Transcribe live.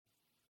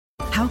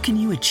How can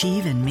you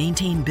achieve and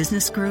maintain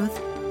business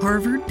growth?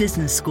 Harvard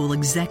Business School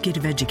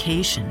Executive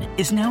Education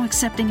is now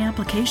accepting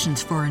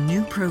applications for a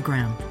new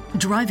program,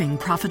 Driving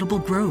Profitable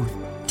Growth.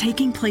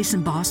 Taking place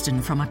in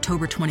Boston from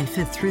October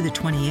 25th through the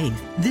 28th,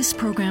 this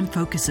program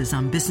focuses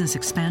on business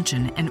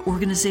expansion and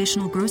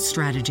organizational growth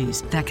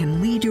strategies that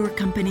can lead your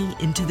company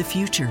into the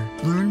future.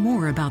 Learn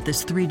more about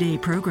this 3-day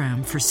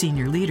program for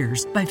senior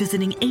leaders by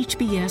visiting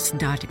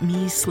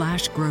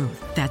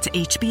hbs.me/growth. That's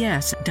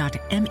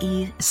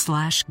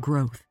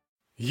hbs.me/growth.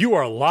 You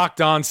are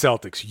Locked On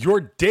Celtics, your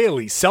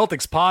daily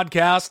Celtics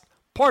podcast,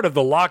 part of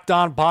the Locked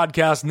On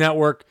Podcast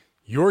Network,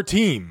 your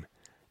team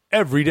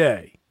every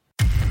day.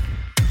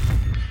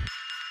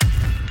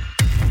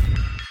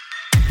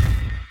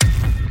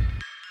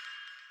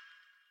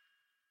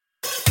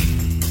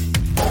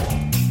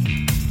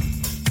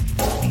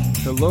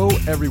 Hello,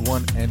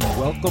 everyone, and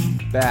welcome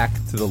back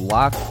to the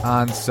Locked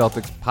On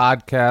Celtics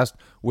podcast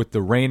with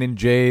the Reigning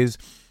Jays.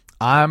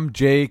 I'm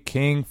Jay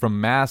King from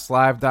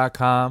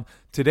MassLive.com.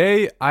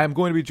 Today, I'm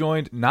going to be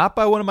joined not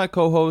by one of my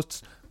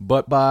co-hosts,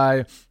 but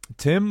by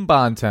Tim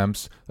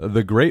Bontemps,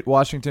 the great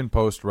Washington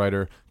Post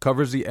writer,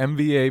 covers the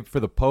NBA for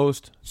the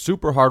Post,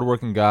 super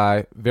hardworking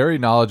guy, very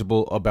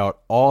knowledgeable about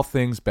all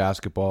things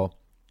basketball.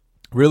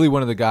 Really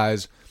one of the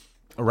guys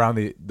around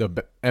the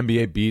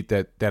NBA beat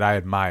that I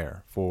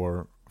admire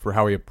for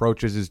how he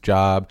approaches his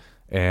job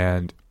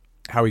and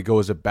how he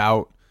goes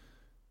about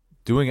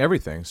doing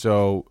everything.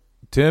 So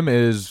Tim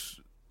is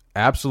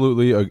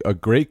absolutely a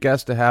great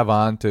guest to have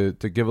on to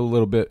give a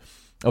little bit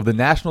of the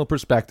national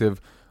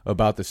perspective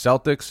about the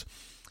Celtics.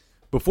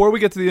 Before we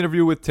get to the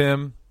interview with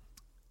Tim,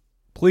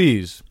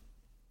 please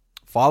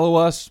follow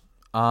us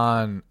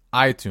on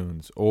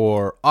iTunes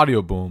or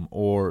Audioboom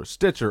or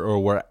Stitcher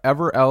or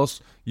wherever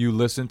else you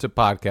listen to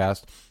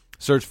podcasts.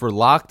 Search for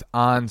Locked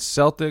On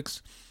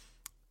Celtics.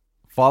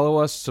 Follow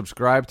us,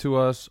 subscribe to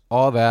us,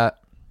 all that.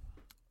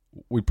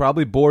 We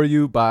probably bore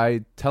you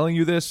by telling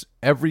you this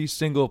every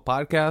single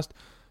podcast,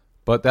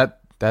 but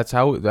that's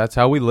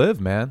how we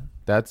live, man.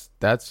 That's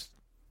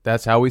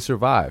how we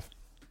survive.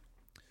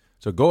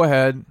 So go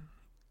ahead,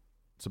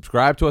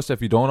 subscribe to us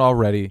if you don't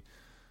already,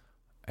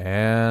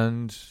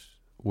 and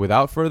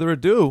without further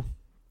ado,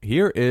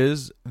 here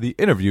is the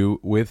interview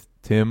with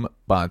Tim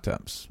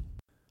Bontemps.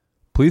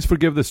 Please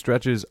forgive the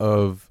stretches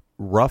of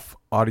rough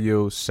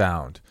audio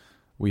sound.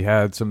 We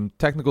had some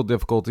technical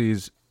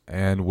difficulties,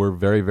 and we're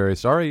very, very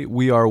sorry.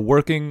 We are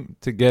working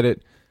to get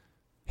it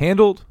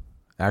handled.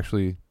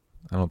 Actually,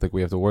 I don't think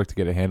we have to work to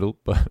get it handled,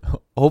 but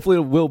hopefully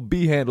it will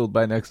be handled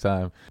by next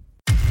time.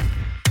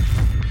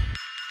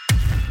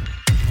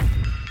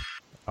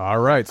 All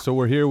right, so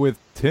we're here with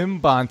Tim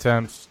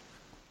Bontemps,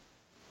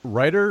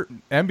 writer,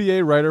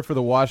 NBA writer for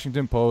the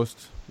Washington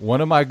Post,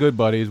 one of my good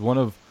buddies, one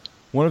of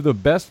the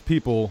best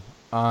people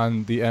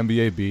on the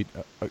NBA beat,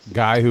 a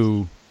guy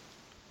who...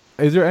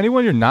 Is there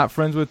anyone you're not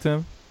friends with,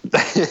 Tim?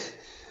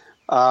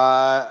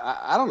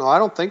 I don't know. I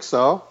don't think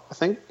so. I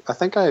think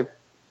I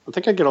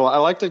get along. I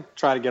like to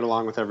try to get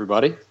along with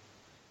everybody.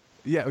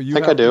 Yeah,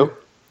 I do.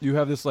 You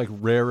have this like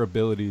rare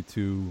ability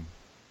to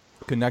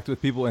connect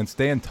with people and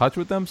stay in touch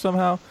with them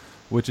somehow,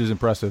 which is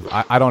impressive.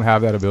 I don't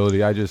have that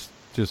ability. I just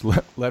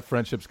let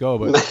friendships go,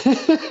 but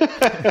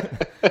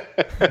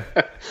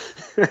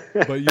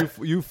but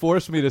you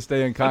force me to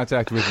stay in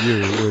contact with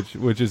you,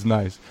 which is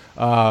nice.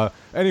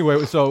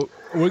 Anyway, so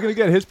we're gonna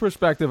get his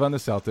perspective on the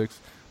Celtics,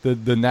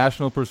 the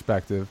national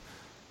perspective.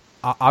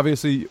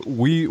 Obviously,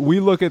 we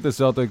look at the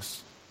Celtics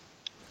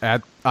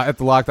at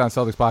the Locked On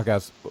Celtics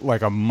podcast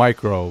like a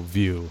micro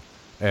view,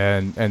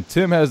 and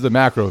Tim has the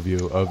macro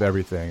view of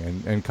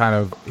everything, and kind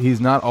of he's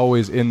not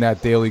always in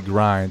that daily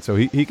grind, so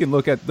he can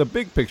look at the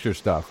big picture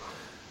stuff.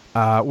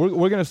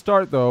 We're gonna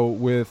start though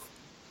with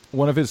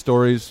one of his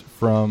stories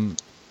from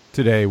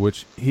today,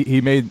 which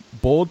he made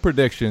bold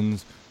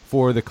predictions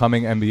for the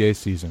coming NBA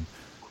season.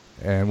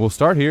 And we'll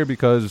start here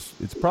because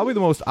it's probably the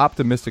most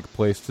optimistic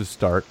place to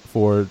start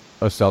for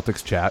a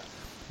Celtics chat.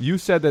 You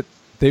said that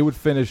they would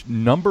finish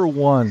number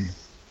 1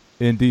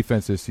 in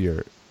defense this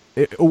year.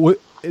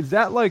 Is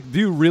that like, do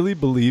you really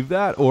believe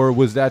that? Or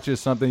was that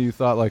just something you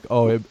thought like,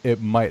 oh,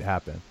 it might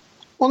happen?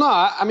 Well, no,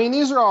 I mean,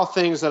 these are all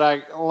things that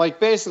I like.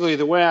 Basically,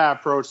 the way I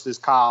approached this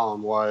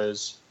column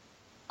was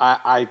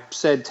I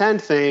said 10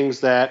 things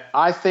that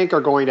I think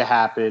are going to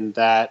happen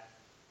that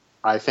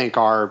I think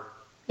are,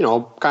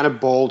 kind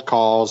of bold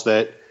calls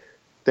that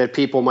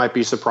people might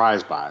be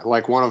surprised by.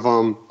 Like one of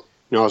them,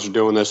 as we're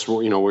doing this,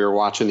 we were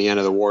watching the end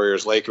of the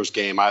Warriors-Lakers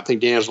game. I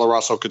think D'Angelo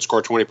Russell could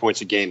score 20 points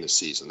a game this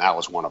season. That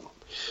was one of them.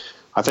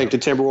 I think the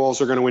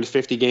Timberwolves are going to win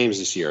 50 games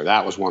this year.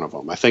 That was one of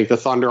them. I think the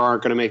Thunder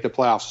aren't going to make the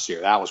playoffs this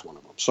year. That was one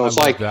of them. So it's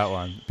like that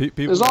one.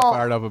 People got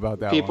fired up about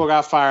that. People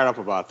got fired up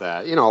about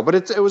that.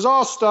 But it was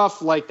all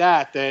stuff like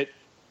that.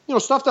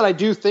 Stuff that I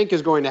do think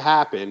is going to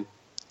happen,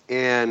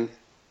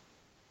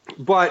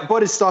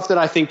 but it's stuff that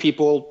I think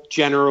people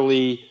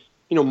generally,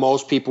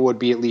 most people would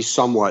be at least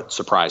somewhat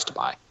surprised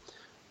by.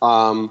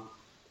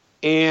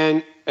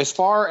 And as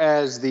far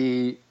as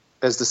the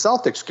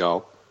Celtics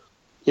go,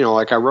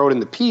 like I wrote in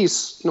the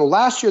piece,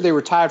 last year they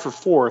were tied for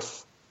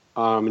 4th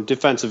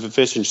defensive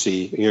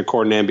efficiency,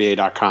 according to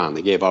NBA.com.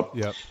 They gave up,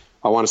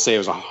 I want to say it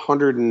was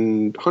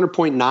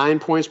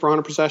 100.9 points per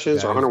 100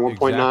 possessions, or 101.9.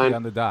 Exactly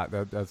on the dot.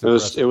 That's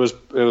it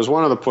was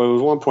one of the, it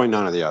was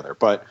 1.9 of the other.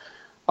 But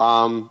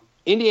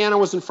Indiana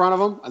was in front of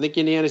them. I think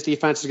Indiana's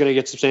defense is going to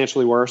get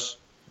substantially worse.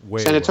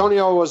 San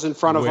Antonio was in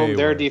front of them.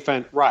 Their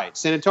defense, right.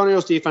 San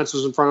Antonio's defense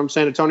was in front of them.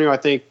 San Antonio, I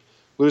think,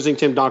 losing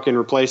Tim Duncan,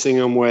 replacing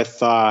him with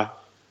Pau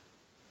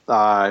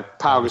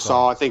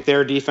Gasol, I think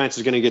their defense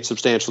is going to get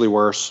substantially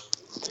worse.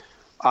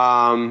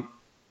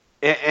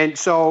 And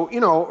so,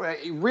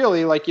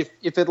 really, like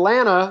if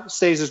Atlanta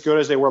stays as good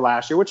as they were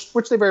last year,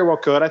 which they very well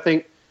could, I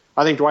think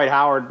Dwight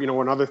Howard,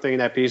 another thing in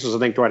that piece is I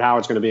think Dwight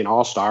Howard's going to be an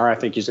all-star. I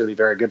think he's going to be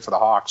very good for the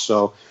Hawks.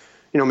 So,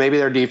 maybe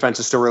their defense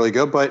is still really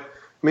good. But,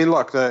 I mean,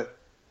 look, the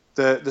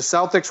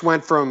Celtics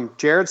went from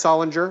Jared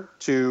Sullinger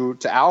to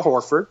Al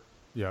Horford,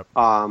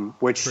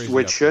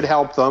 which should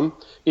help them.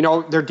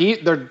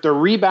 Their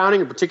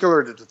rebounding, in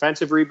particular the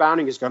defensive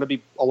rebounding, is going to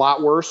be a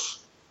lot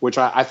worse, which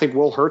I think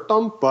will hurt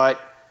them. But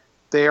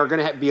they are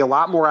going to be a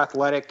lot more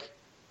athletic.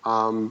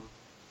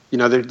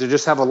 They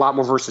just have a lot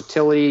more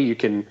versatility. You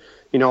can,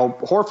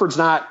 Horford's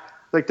not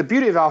like, the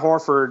beauty of Al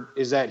Horford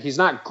is that he's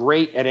not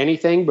great at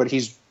anything, but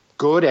he's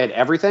good at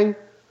everything,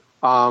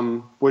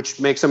 which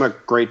makes him a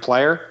great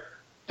player.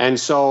 And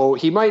so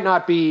he might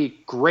not be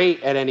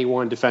great at any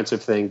one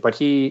defensive thing, but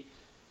he's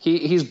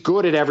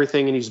good at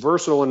everything, and he's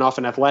versatile enough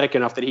and athletic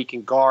enough that he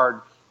can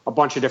guard a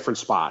bunch of different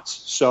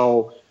spots.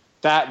 So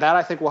that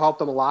I think will help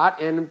them a lot.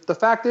 And the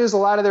fact is, a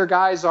lot of their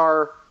guys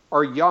are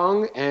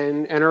young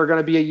and are going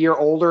to be a year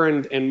older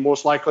and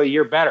most likely a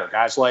year better.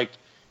 Guys like,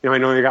 I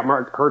know you got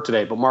Mark hurt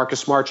today, but Marcus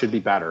Smart should be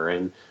better,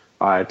 and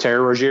Terry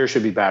Rozier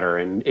should be better,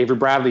 and Avery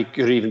Bradley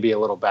could even be a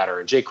little better,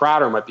 and Jay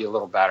Crowder might be a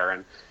little better,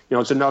 and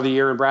it's another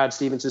year in Brad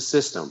Stevens'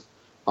 system.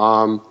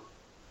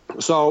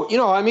 So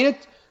I mean,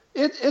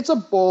 it's a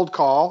bold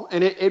call,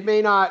 and it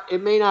may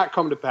not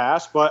come to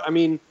pass, but I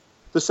mean,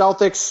 the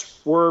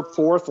Celtics were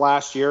fourth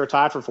last year,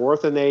 tied for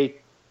fourth, and they,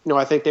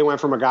 I think they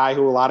went from a guy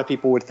who a lot of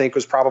people would think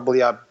was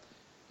probably a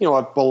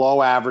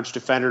below average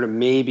defender to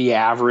maybe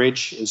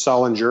average in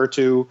Sullinger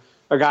to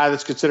a guy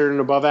that's considered an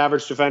above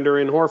average defender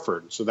in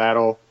Horford. So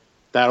that'll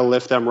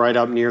lift them right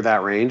up near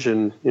that range,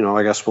 and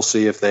I guess we'll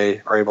see if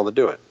they are able to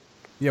do it.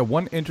 Yeah,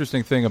 one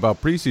interesting thing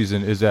about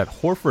preseason is that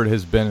Horford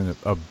has been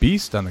a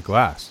beast on the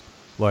glass,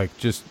 like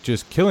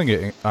just killing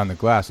it on the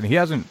glass, and he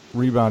hasn't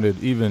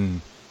rebounded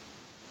even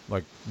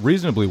like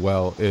reasonably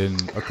well in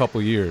a couple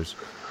years.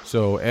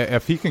 So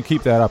if he can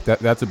keep that up,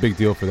 that's a big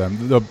deal for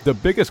them. The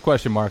biggest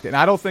question mark, and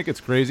I don't think it's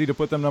crazy to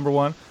put them number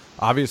one.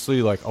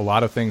 Obviously, like, a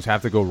lot of things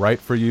have to go right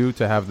for you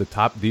to have the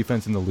top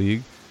defense in the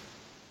league.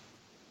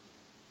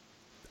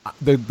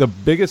 The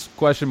biggest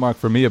question mark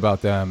for me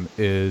about them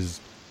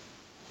is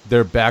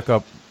their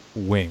backup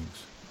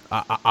wings.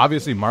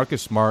 Obviously,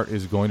 Marcus Smart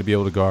is going to be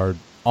able to guard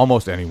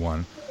almost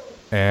anyone,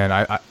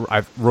 and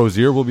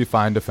Rozier will be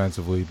fine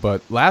defensively.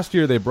 But last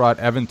year they brought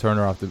Evan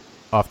Turner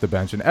off the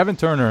bench, and Evan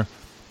Turner,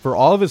 for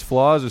all of his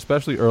flaws,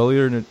 especially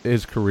earlier in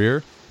his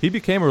career, he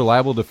became a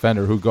reliable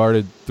defender who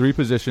guarded three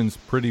positions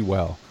pretty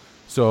well.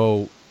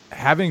 So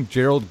having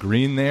Gerald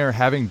Green there,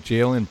 having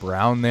Jaylen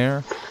Brown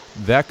there,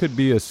 that could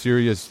be a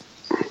serious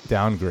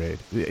downgrade.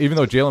 Even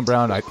though Jaylen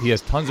Brown, he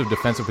has tons of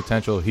defensive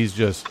potential, he's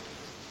just...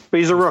 But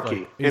he's a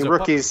rookie, and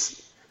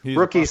rookies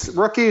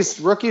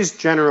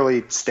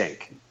generally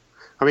stink.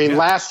 I mean,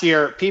 last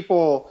year,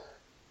 people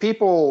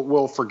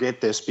will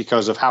forget this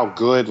because of how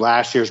good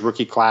last year's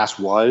rookie class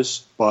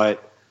was,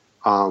 but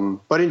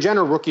in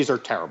general, rookies are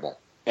terrible,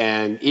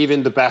 and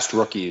even the best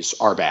rookies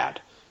are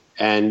bad.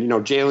 And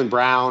Jaylen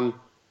Brown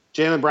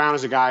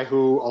is a guy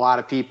who a lot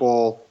of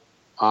people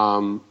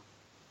thought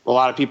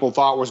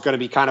was going to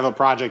be kind of a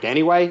project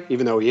anyway,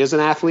 even though he is an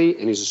athlete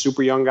and he's a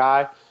super young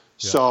guy. Yeah.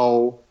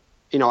 So,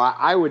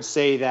 I would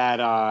say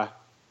that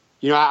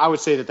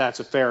that's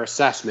a fair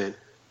assessment.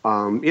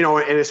 And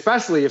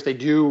especially if they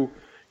do,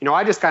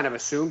 I just kind of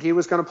assumed he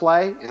was going to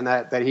play and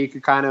that he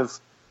could kind of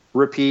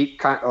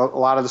repeat a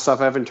lot of the stuff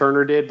Evan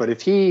Turner did. But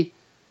if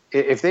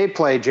they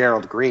play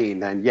Gerald Green,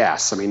 then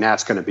yes, I mean,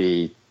 that's going to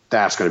be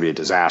a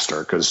disaster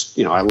because,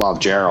 I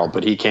love Gerald,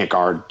 but he can't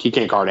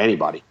guard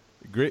anybody.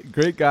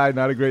 Great guy,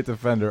 not a great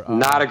defender.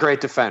 Not a great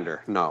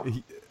defender, no.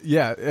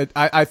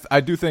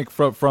 I do think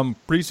from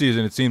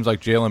preseason, it seems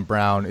like Jaylen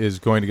Brown is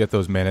going to get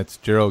those minutes.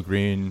 Gerald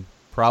Green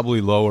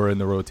probably lower in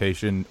the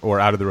rotation or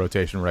out of the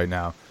rotation right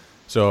now.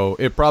 So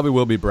it probably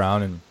will be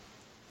Brown, and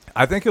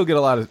I think he'll get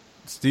a lot of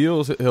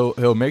steals.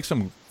 He'll make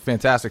some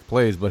fantastic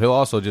plays, but he'll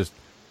also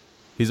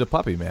he's a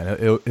puppy,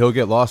 man. He'll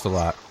get lost a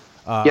lot.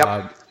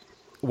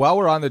 While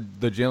we're on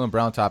the Jaylen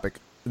Brown topic,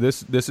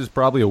 this is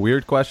probably a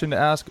weird question to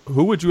ask.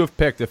 Who would you have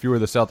picked if you were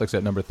the Celtics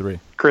at number 3?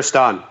 Chris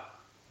Dunn.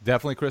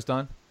 Definitely Chris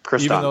Dunn?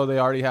 Even though they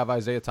already have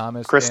Isaiah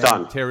Thomas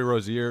and Terry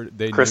Rozier,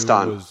 they knew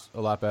was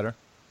a lot better?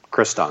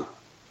 Chris Dunn.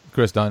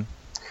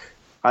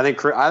 I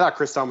thought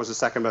Chris Dunn was the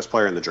second best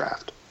player in the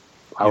draft.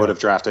 I would have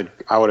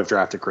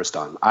drafted Chris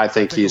Dunn. I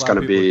think he's going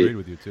to be.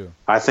 With you too.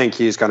 I think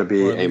he's going to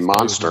be a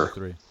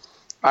monster.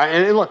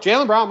 And look,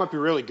 Jaylen Brown might be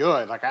really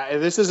good. Like,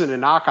 this isn't a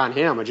knock on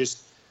him.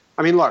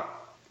 Look,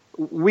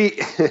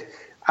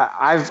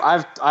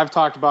 I've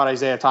talked about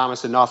Isaiah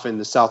Thomas enough in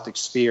the Celtics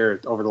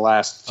sphere over the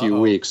last few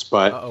weeks,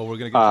 but we're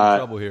gonna get in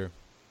trouble here.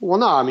 Well,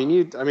 no,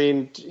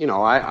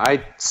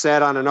 I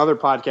said on another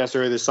podcast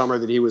earlier this summer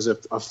that he was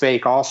a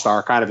fake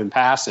all-star kind of in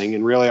passing,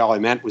 and really all I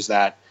meant was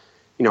that,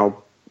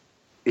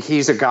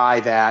 he's a guy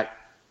that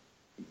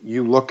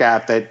you look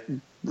at that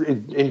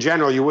in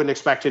general you wouldn't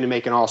expect him to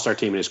make an all-star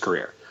team in his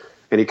career.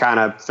 And he kind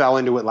of fell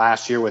into it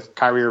last year with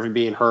Kyrie Irving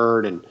being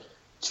hurt and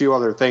a few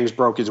other things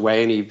broke his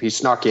way, and he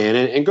snuck in,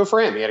 and good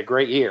for him. He had a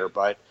great year.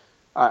 But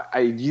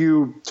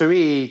to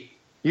me,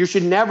 you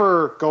should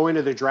never go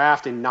into the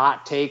draft and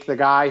not take the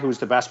guy who's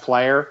the best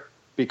player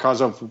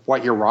because of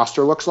what your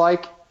roster looks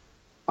like.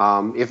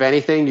 If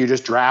anything, you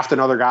just draft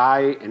another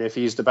guy, and if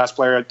he's the best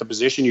player at the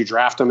position, you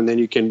draft him, and then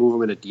you can move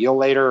him in a deal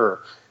later,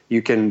 or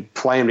you can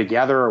play him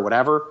together or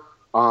whatever.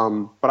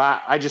 But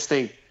I just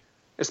think,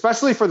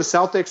 especially for the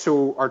Celtics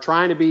who are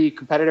trying to be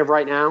competitive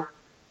right now,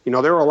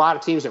 there were a lot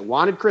of teams that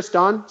wanted Chris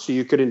Dunn, so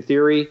you could in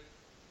theory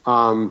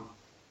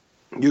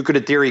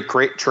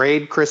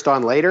trade Chris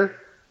Dunn later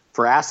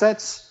for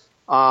assets.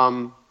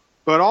 But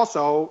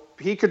also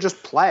he could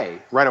just play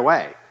right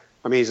away.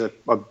 I mean, he's a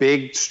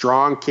big,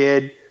 strong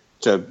kid,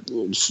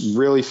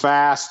 really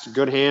fast,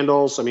 good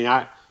handles. I mean,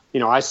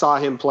 I saw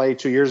him play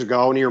 2 years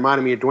ago, and he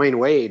reminded me of Dwayne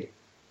Wade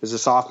as a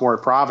sophomore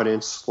at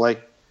Providence.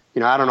 Like,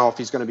 I don't know if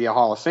he's going to be a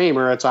Hall of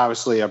Famer. It's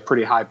obviously a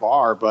pretty high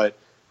bar, but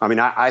I mean,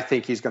 I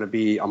think he's going to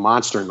be a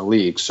monster in the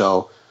league.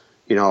 So,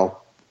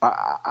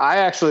 I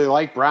actually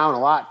like Brown a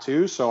lot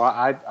too. So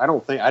I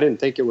didn't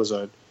think it was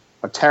a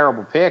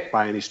terrible pick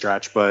by any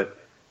stretch. But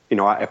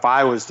if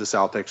I was the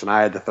Celtics and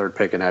I had the third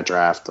pick in that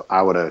draft,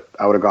 I would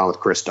have gone with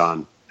Chris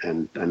Dunn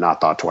and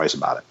not thought twice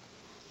about it.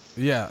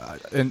 Yeah,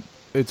 and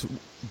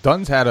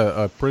Dunn's had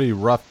a pretty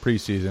rough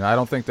preseason. I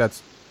don't think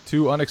that's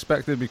too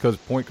unexpected because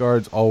point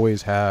guards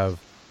always have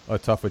a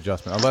tough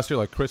adjustment, unless you're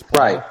like Chris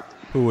Paul, right,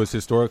 who was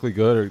historically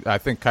good. Or I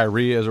think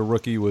Kyrie as a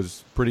rookie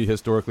was pretty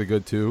historically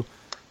good too.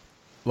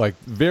 Like,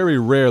 very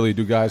rarely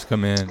do guys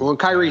come in. Well, and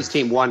Kyrie's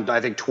team won, I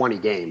think, 20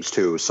 games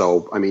too.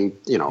 So, I mean,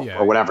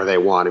 or whatever they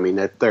won. I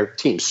mean, their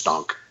team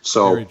stunk.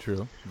 So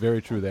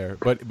very true there.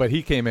 But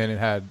he came in and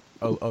had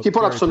he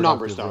put up some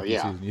numbers though.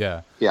 Yeah. Season.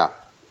 Yeah.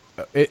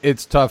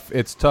 It's tough.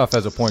 It's tough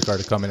as a point guard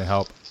to come in and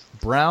help.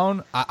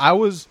 Brown, I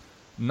was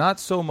not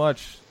so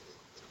much.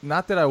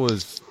 Not that I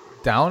was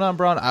down on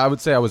Brown. I would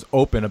say I was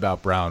open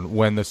about Brown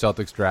when the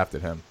Celtics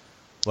drafted him.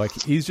 Like,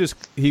 he's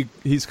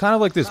kind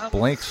of like this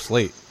blank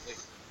slate.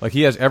 Like,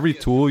 he has every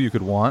tool you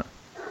could want.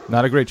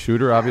 Not a great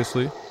shooter,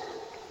 obviously,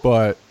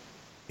 but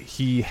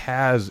he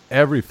has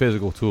every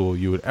physical tool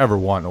you would ever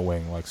want in a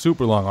wing. Like,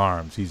 super long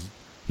arms.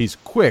 He's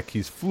quick.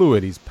 He's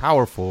fluid. He's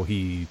powerful.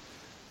 He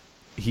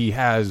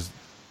has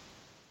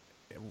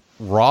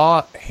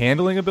raw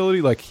handling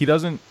ability. Like, he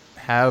doesn't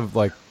have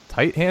like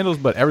tight handles,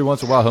 but every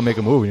once in a while he'll make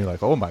a move, and you're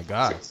like, oh my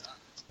god,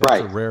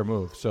 that's a rare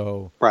move.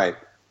 So right,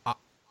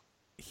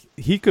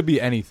 he could be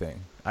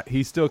anything.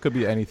 He still could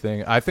be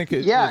anything. I think.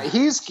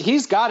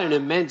 He's got an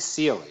immense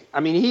ceiling.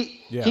 I mean,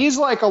 he's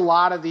like a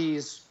lot of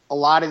these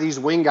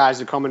wing guys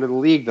that come into the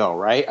league, though,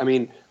 right? I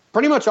mean,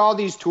 pretty much all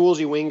these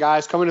toolsy wing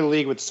guys come into the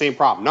league with the same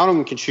problem. None of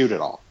them can shoot at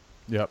all.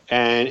 Yep.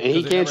 And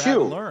he can't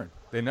shoot.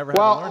 They never had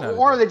to learn how to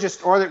or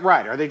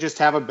they just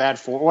have a bad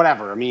form,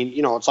 whatever. I mean,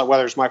 it's like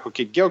whether it's Michael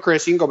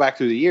Kidd-Gilchrist, you can go back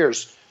through the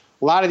years.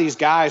 A lot of these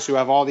guys who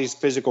have all these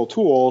physical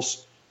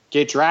tools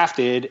get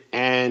drafted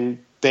and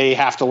they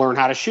have to learn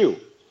how to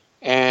shoot.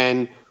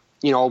 And,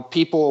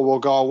 people will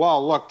go,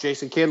 well, look,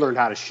 Jason Kidd learned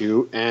how to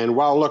shoot. And,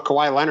 well, look,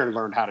 Kawhi Leonard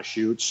learned how to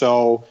shoot.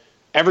 So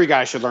every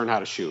guy should learn how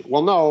to shoot.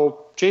 Well, no,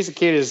 Jason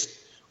Kidd is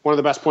one of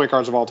the best point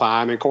guards of all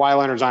time. And Kawhi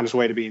Leonard's on his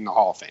way to being in the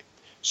Hall of Fame.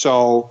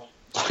 So,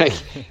 like,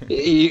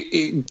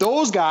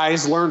 those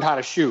guys learned how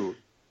to shoot,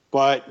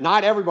 but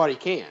not everybody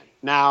can.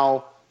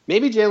 Now,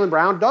 maybe Jaylen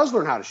Brown does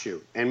learn how to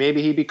shoot, and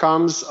maybe he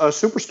becomes a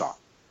superstar.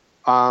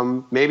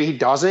 Maybe he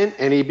doesn't,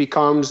 and he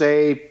becomes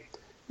a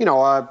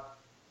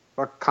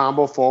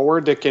combo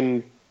forward that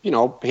can,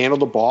 handle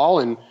the ball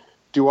and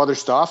do other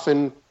stuff,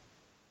 and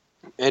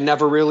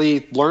never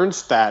really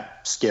learns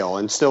that skill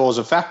and still is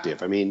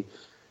effective. I mean,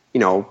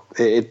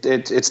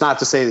 it's not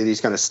to say that he's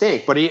going to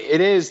stink, but he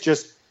is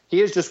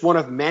just one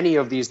of many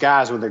of these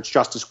guys, whether it's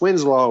Justice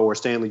Winslow or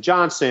Stanley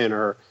Johnson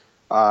or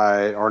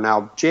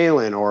now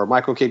Jalen or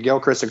Michael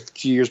Kidd-Gilchrist a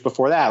few years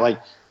before that. Like,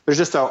 there's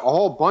just a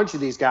whole bunch of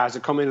these guys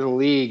that come into the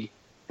league,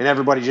 and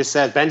everybody just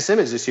says Ben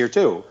Simmons this year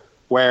too,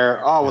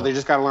 where they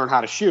just got to learn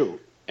how to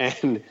shoot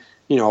and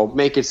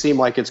make it seem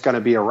like it's going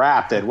to be a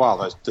wrap. That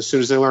as soon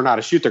as they learn how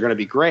to shoot, they're going to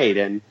be great.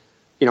 And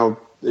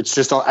it's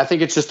just I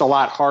think it's just a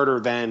lot harder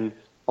than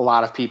a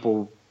lot of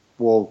people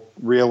will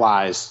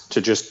realize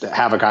to just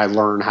have a guy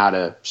learn how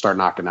to start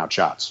knocking out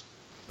shots.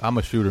 I'm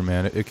a shooter,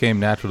 man. It came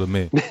natural to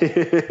me.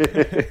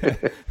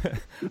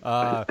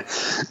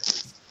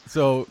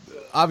 So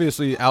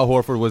obviously Al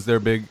Horford was their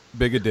big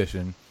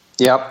addition.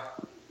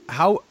 Yep.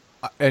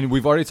 And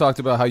we've already talked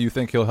about how you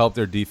think he'll help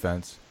their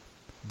defense.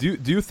 Do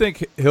you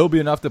think he'll be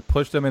enough to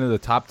push them into the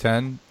top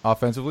 10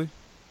 offensively?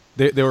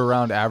 They were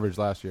around average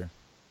last year.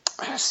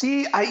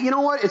 See, you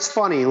know what? It's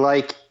funny.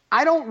 Like,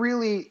 I don't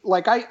really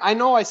like. I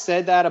know I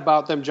said that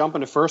about them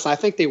jumping to first, and I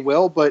think they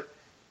will. But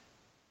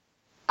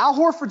Al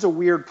Horford's a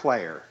weird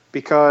player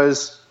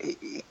because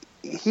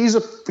he's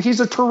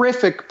a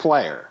terrific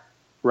player,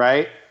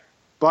 right?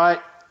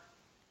 But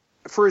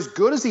for as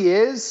good as he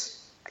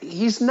is,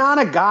 he's not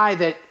a guy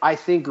that I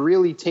think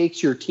really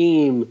takes your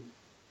team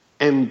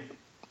and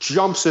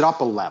jumps it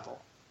up a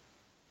level,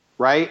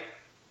 right?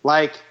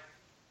 Like,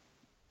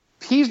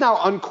 he's now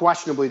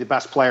unquestionably the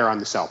best player on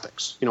the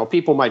Celtics. You know,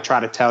 people might try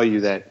to tell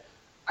you that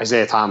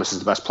Isaiah Thomas is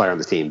the best player on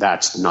the team.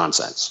 That's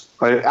nonsense.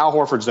 Al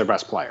Horford's their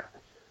best player.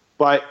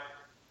 But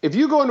if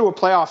you go into a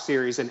playoff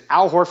series and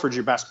Al Horford's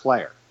your best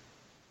player,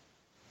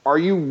 are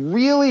you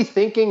really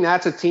thinking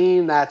that's a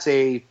team that's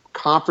a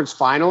conference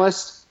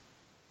finalist?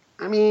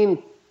 I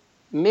mean,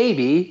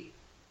 maybe,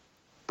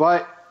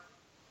 but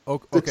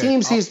the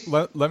teams he's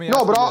let me no,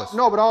 ask but you all, this.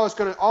 no, but all I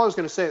was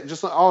going to say,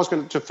 just all I was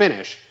going to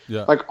finish.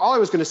 Yeah. Like all I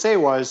was going to say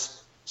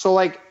was, so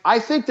like I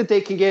think that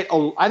they can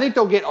I think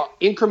they'll get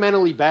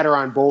incrementally better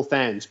on both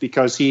ends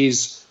because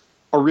he's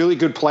a really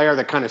good player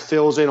that kind of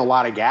fills in a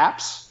lot of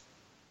gaps.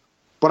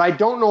 But I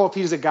don't know if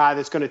he's a guy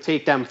that's going to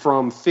take them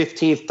from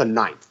 15th to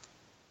 9th.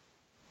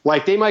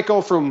 Like they might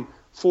go from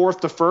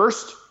 4th to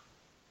 1st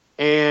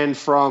and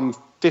from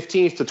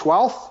 15th to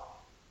 12th,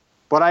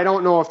 but I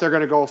don't know if they're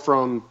going to go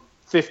from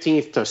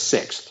 15th to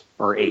 6th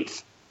or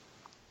 8th.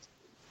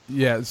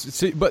 Yeah,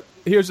 see, but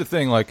here's the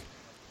thing, like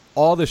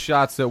all the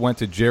shots that went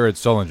to Jared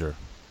Sullinger,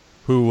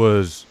 who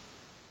was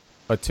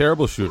a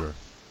terrible shooter,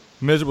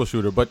 miserable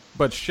shooter, but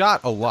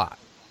shot a lot.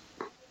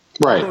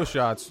 Right. All those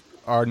shots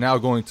are now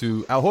going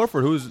to Al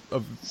Horford, who's a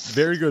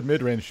very good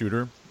mid-range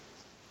shooter,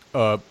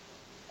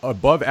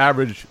 above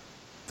average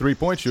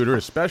three-point shooter,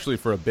 especially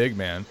for a big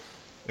man.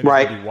 And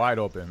right. He's gonna be wide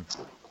open.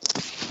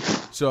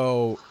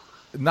 So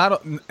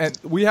and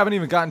we haven't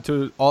even gotten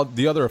to all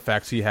the other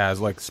effects he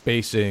has, like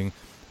spacing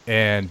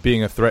and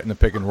being a threat in the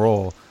pick and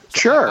roll. So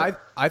Sure.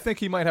 I think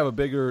he might have a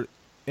bigger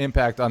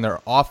impact on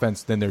their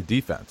offense than their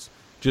defense,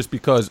 just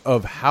because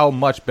of how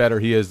much better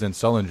he is than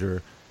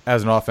Sullinger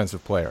as an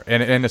offensive player,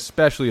 and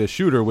especially a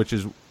shooter, which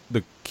is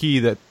the key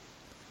that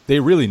they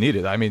really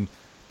needed. I mean,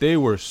 they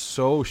were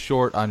so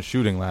short on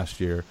shooting last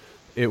year.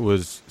 It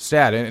was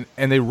sad,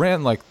 and they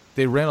ran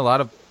a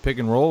lot of pick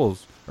and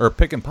rolls or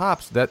pick and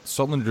pops that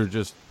Sullinger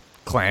just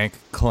clank,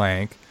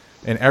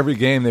 and every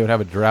game they would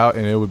have a drought,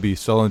 and it would be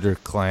Sullinger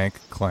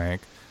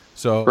clank.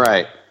 So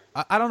right.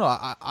 I don't know.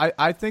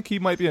 I think he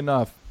might be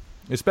enough,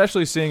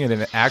 especially seeing it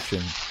in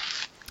action.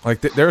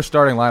 Like their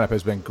starting lineup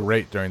has been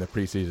great during the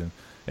preseason,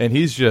 and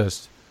he's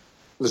just.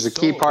 There's a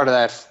key part of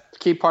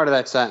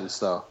that sentence,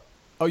 though.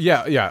 Oh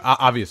yeah.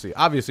 Obviously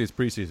it's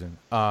preseason.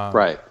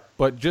 Right.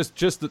 But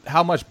just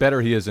how much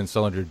better he is than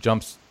Sullinger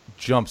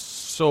jumps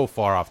so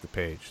far off the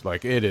page.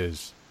 Like it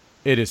is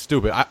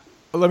stupid.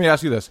 Let me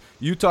ask you this: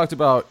 you talked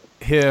about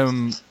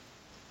him.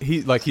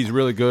 He's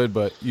really good,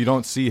 but you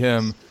don't see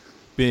him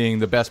being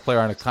the best player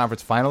on a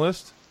conference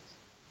finalist.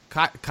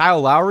 Kyle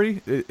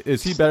Lowry,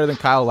 is he better than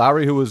Kyle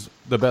Lowry, who was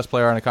the best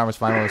player on a conference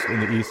finalist in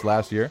the East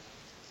last year?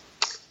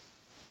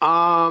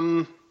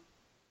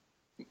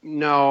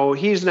 No,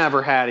 he's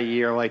never had a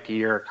year like the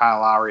year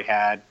Kyle Lowry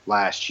had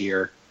last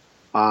year.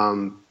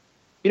 And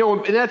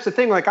that's the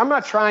thing. Like, I'm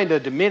not trying to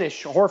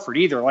diminish Horford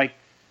either. Like,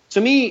 to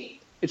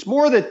me, it's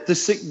more that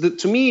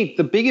to me,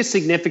 the biggest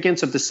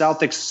significance of the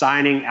Celtics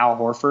signing Al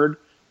Horford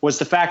was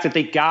the fact that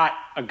they got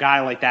a guy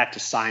like that to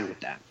sign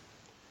with them.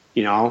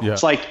 You know,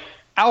 It's like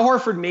Al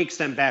Horford makes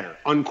them better,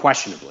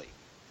 unquestionably.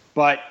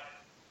 But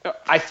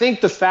I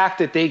think the fact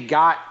that they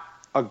got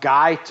a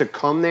guy to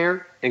come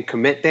there and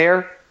commit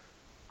there,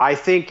 I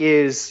think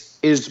is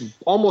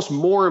almost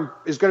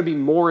is going to be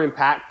more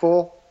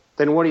impactful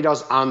than what he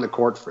does on the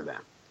court for them.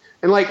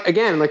 And like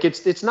again, like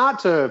it's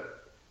not to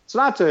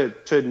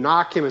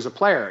knock him as a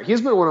player.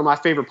 He's been one of my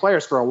favorite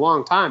players for a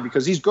long time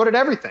because he's good at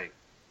everything.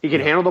 He can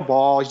handle the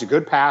ball. He's a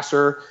good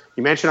passer.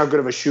 You mentioned how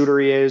good of a shooter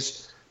he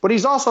is, but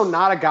he's also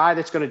not a guy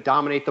that's going to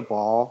dominate the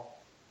ball.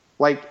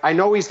 Like I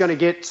know he's going to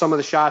get some of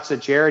the shots that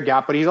Jared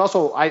got, but he's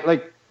also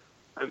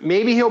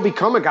maybe he'll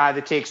become a guy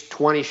that takes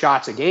 20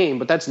 shots a game,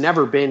 but that's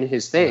never been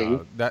his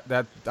thing.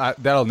 No,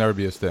 that'll never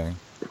be his thing.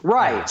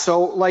 Right.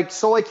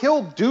 So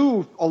he'll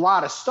do a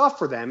lot of stuff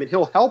for them and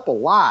he'll help a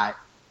lot,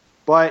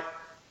 but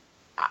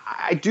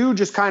I do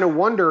just kind of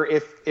wonder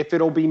if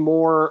it'll be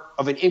more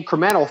of an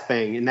incremental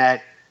thing in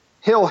that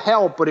he'll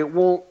help, but it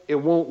won't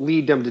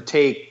lead them to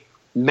take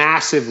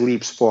massive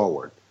leaps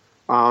forward.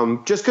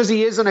 Just because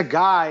he isn't a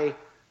guy,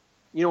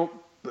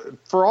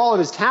 for all of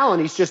his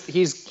talent,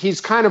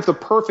 he's kind of the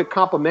perfect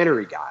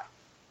complementary guy,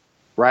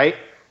 right?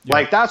 Yeah.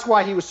 Like that's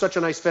why he was such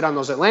a nice fit on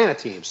those Atlanta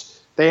teams.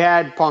 They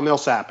had Paul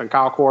Millsap and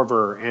Kyle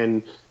Korver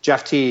and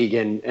Jeff Teague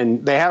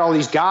and they had all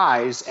these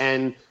guys,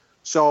 and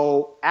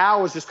so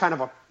Al was just kind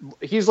of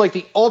he's like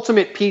the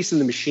ultimate piece in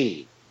the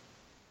machine,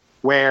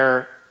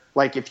 where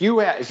like if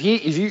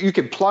you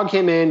could plug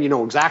him in, you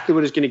know exactly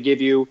what he's going to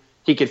give you.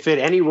 He could fit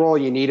any role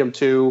you need him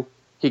to.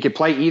 He could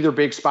play either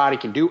big spot. He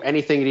can do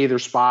anything at either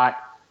spot.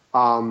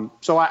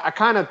 So I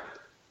kind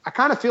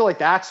of feel like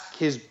that's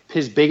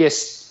his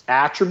biggest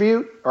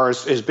attribute, or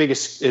his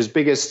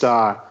biggest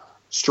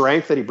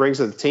strength that he brings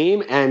to the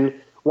team. And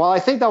while I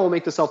think that will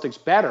make the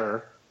Celtics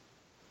better,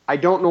 I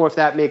don't know if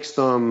that makes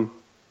them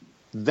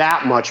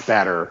that much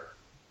better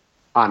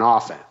on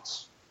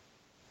offense.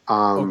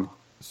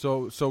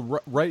 So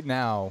right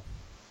now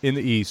in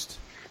the East,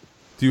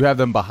 do you have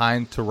them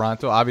behind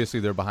Toronto? Obviously,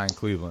 they're behind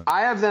Cleveland.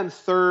 I have them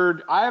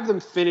third. I have them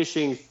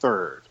finishing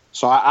third.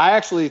 So I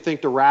actually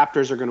think the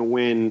Raptors are going to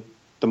win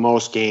the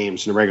most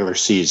games in the regular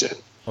season.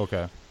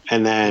 Okay.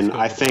 And then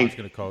I think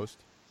going to coast.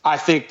 I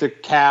think the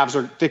Cavs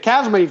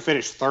might even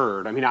finish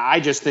third. I mean, I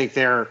just think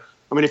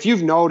if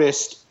you've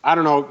noticed, I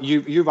don't know,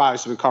 you've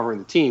obviously been covering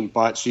the team,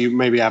 but so you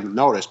maybe haven't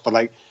noticed, but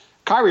like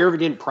Kyrie Irving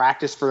didn't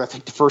practice for I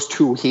think the first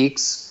 2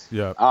 weeks.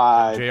 Yeah.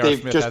 J.R.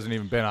 Smith hasn't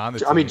even been on the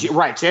team. I mean,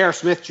 right. J.R.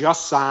 Smith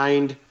just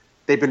signed.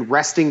 They've been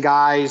resting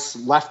guys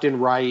left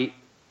and right.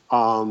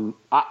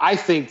 I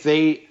think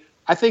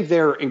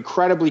they're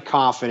incredibly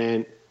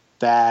confident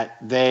that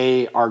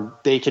they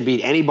can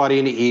beat anybody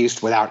in the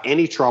East without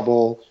any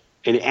trouble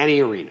in any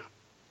arena.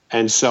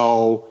 And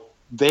so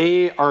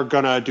they are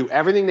going to do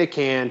everything they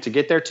can to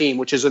get their team,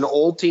 which is an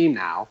old team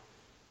now,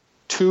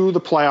 to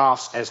the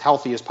playoffs as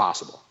healthy as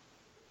possible.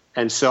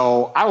 And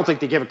so I don't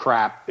think they give a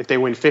crap if they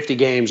win 50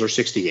 games or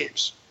 60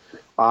 games.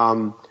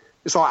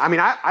 So, I mean,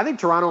 I think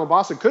Toronto and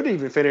Boston could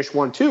even finish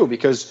 1-2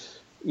 because,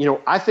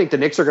 I think the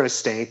Knicks are going to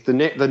stink. The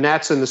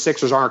Nets and the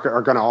Sixers are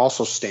going to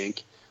also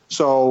stink.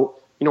 So,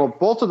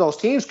 both of those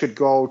teams could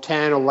go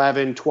 10,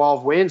 11,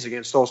 12 wins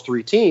against those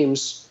 3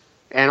 teams.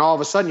 And all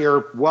of a sudden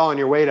you're well on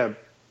your way to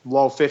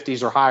low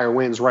 50s or higher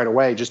wins right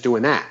away just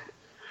doing that.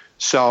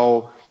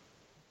 So,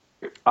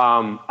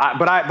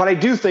 but I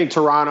do think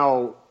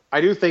Toronto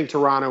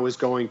is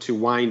going to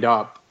wind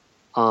up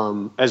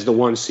as the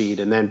 1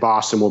 seed, and then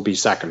Boston will be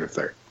second or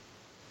third.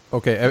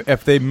 Okay,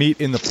 if they meet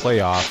in the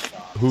playoffs,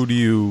 who do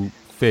you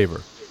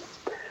favor?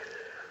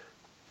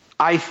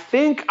 I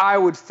think I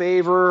would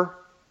favor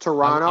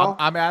Toronto.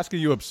 I'm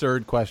asking you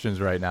absurd questions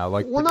right now.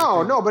 Like,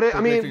 well, no, but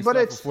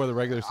it's before the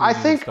regular season. I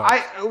think I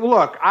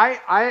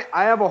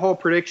have a whole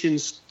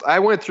predictions. I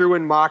went through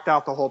and mocked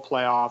out the whole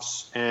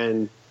playoffs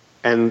and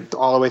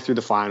all the way through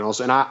the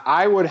finals, and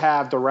I would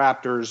have the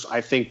Raptors,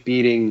 I think,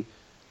 beating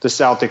the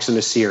Celtics in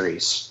the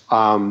series.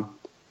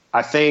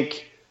 I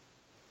think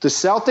the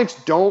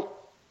Celtics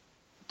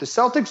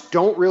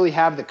don't really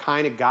have the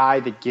kind of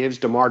guy that gives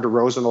DeMar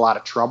DeRozan a lot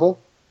of trouble.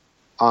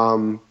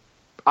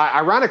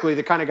 Ironically,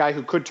 the kind of guy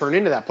who could turn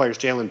into that player is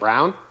Jaylen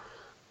Brown.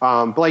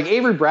 But like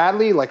Avery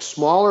Bradley, like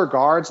smaller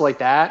guards like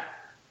that,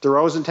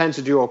 DeRozan tends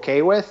to do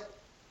okay with.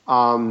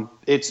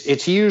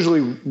 He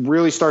usually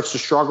really starts to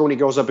struggle when he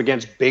goes up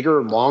against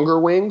bigger, longer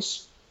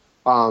wings.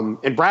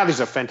 And Bradley's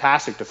a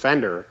fantastic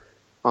defender.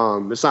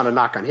 It's not a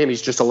knock on him.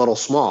 He's just a little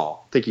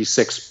small. I think he's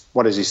 6'3"?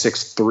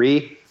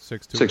 6'2",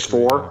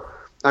 6'4". Yeah.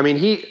 I mean,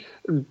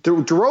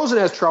 DeRozan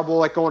has trouble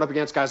like going up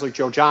against guys like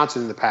Joe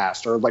Johnson in the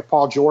past, or like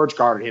Paul George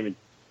guarded him and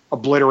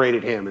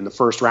obliterated him in the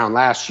first round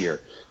last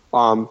year.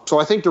 So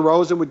I think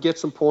DeRozan would get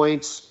some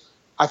points.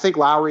 I think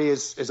Lowry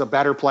is a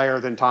better player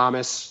than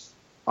Thomas.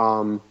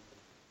 And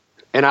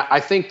I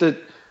think that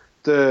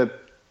the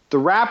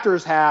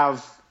Raptors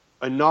have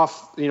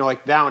enough,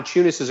 like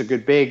Valanciunas is a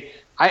good big.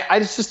 I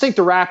just think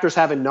the Raptors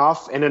have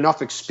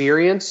enough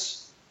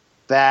experience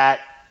that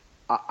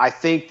I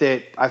think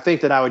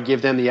that I would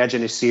give them the edge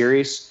in a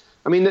series.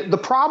 I mean, the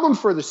problem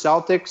for the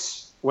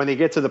Celtics when they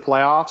get to the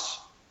playoffs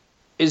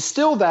is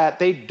still that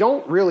they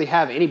don't really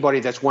have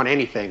anybody that's won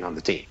anything on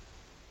the team,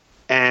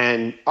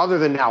 and other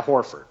than now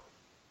Horford.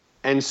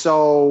 And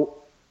so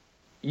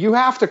you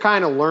have to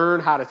kind of learn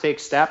how to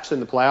take steps in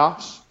the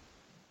playoffs,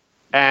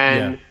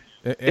 and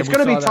it's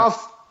going to be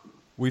tough.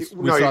 We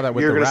saw that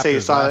with the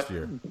Raptors last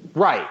year.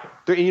 Right.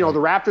 The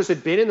Raptors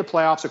had been in the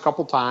playoffs a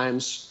couple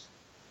times.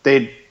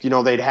 They'd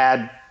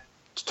had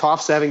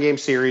tough 7-game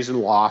series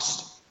and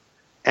lost.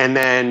 And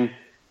then,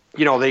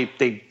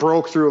 they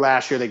broke through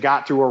last year. They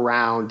got through a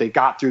round. They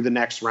got through the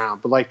next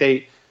round. But like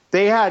they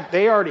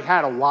already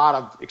had a lot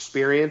of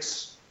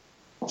experience,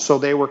 so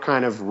they were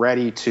kind of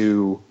ready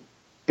to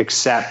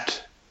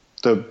accept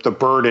the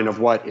burden of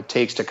what it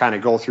takes to kind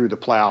of go through the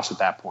playoffs at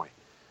that point.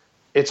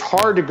 It's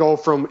hard to go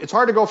from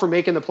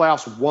making the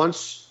playoffs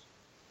once,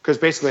 because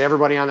basically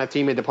everybody on that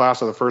team made the playoffs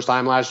for the first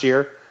time last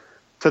year,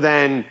 to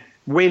then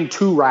win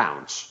 2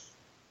 rounds,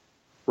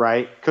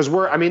 right? Because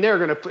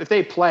if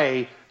they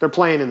play, they're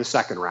playing in the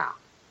second round.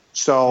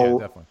 So,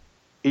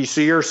 definitely.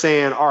 So you're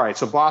saying, all right,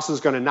 so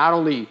Boston's going to not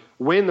only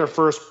win their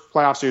first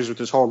playoff series with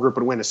this whole group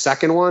and win a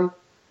second one.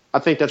 I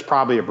think that's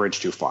probably a bridge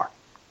too far.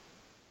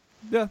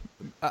 Yeah,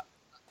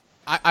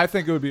 I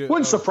think it would be.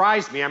 Wouldn't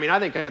surprise me. I mean, I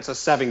think it's a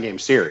 7-game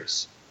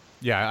series.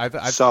 Yeah, I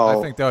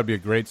think that would be a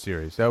great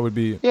series. That would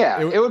be. Yeah,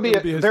 it would be.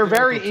 They're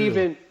very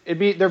even.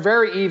 They're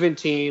very even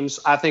teams.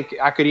 I think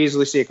I could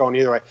easily see it going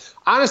either way.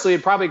 Honestly,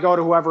 it'd probably go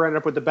to whoever ended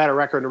up with the better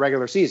record in the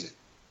regular season.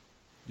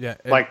 Yeah,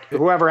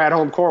 whoever had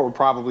home court would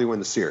probably win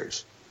the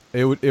series.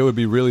 It would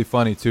be really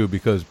funny too,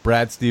 because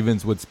Brad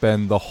Stevens would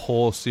spend the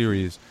whole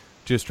series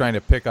just trying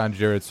to pick on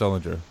Jared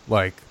Sullinger,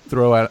 like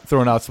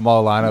throwing out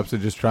small lineups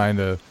and just trying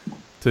to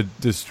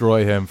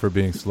destroy him for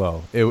being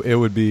slow. It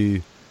would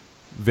be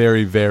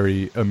very,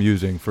 very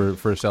amusing for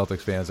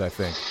Celtics fans, I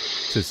think,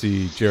 to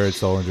see Jared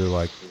Sullinger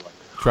like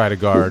try to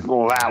guard.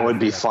 Well, that would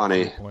be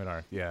funny. Point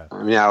arc. Yeah. I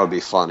mean, that would be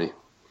funny.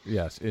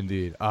 Yes,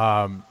 indeed.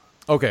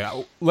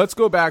 Okay, let's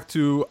go back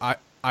to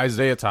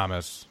Isaiah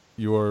Thomas,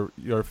 your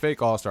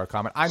fake All-Star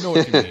comment. I know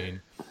what you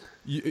mean.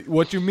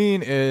 What you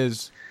mean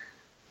is,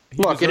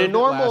 look, in a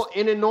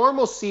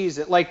normal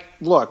season, like,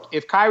 look,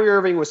 if Kyrie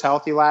Irving was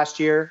healthy last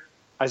year,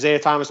 Isaiah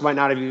Thomas might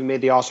not have even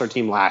made the All-Star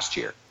team last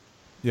year.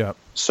 Yeah.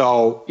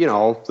 So,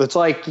 it's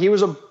like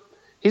he's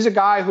a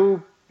guy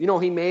who,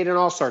 he made an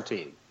All-Star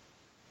team.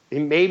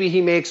 Maybe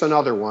he makes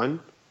another one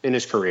in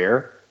his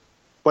career,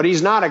 but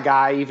he's not a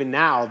guy even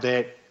now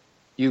that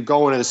you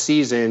go into the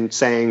season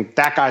saying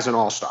that guy's an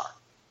All-Star.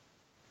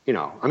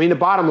 I mean, the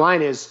bottom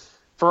line is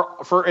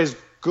for as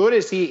good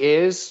as he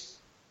is,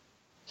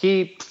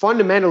 he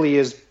fundamentally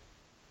is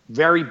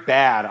very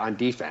bad on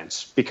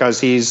defense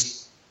because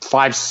he's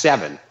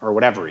 5'7" or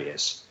whatever he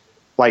is.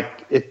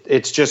 Like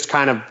it's just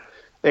kind of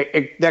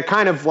that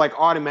kind of like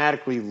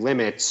automatically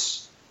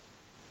limits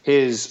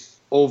his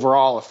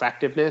overall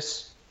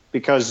effectiveness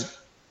because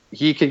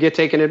he could get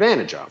taken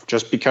advantage of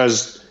just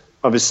because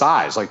of his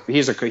size. Like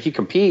he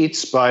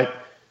competes, but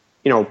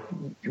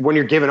when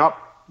you're giving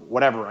up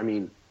whatever, I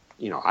mean,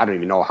 I don't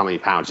even know how many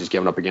pounds he's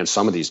giving up against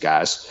some of these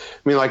guys.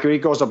 I mean, like when he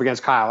goes up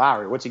against Kyle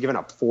Lowry, what's he giving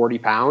up? 40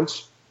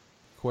 pounds?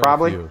 Quite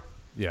probably. A few.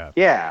 Yeah.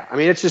 Yeah. I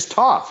mean, it's just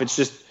tough. It's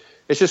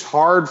just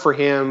hard for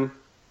him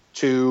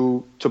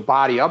to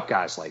body up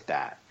guys like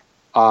that.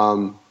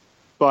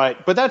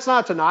 But that's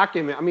not to knock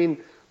him. I mean,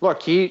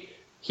 look,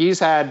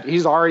 he's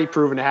already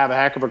proven to have a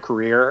heck of a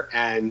career,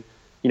 and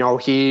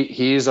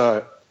he's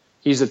a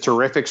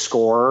terrific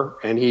scorer,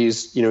 and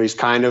he's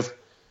kind of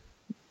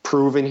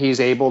proven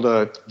he's able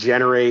to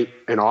generate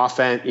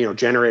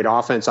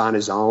offense on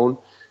his own.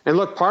 And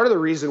look, part of the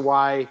reason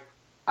why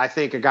I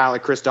think a guy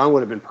like Chris Dunn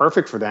would have been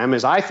perfect for them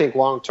is I think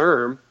long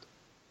term,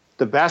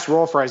 the best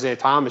role for Isaiah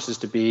Thomas is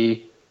to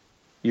be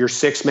your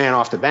sixth man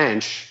off the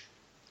bench,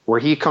 where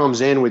he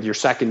comes in with your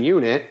second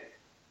unit,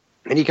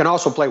 and he can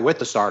also play with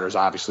the starters,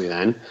 obviously,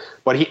 then.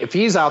 But if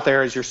he's out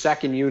there as your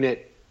second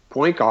unit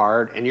point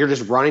guard and you're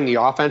just running the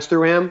offense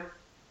through him,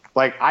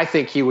 like, I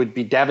think he would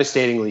be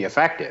devastatingly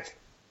effective.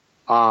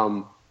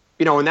 And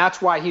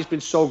that's why he's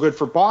been so good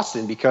for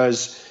Boston,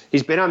 because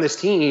he's been on this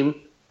team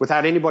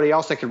without anybody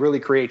else that could really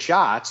create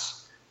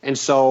shots. And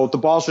so the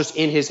ball's just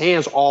in his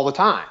hands all the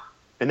time.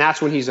 And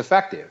that's when he's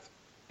effective.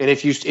 And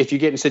if you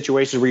get in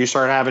situations where you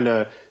start having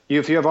to,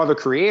 if you have other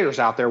creators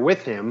out there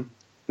with him,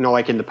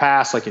 like in the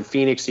past, like in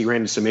Phoenix, he ran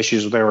into some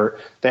issues where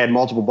they had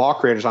multiple ball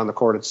creators on the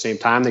court at the same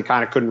time. They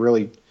kind of couldn't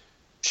really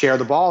share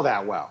the ball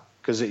that well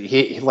because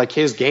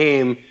his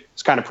game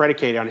is kind of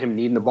predicated on him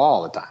needing the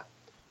ball all the time.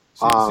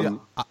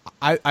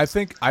 I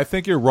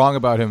think you're wrong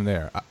about him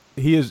there.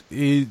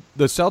 The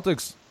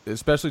Celtics,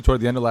 especially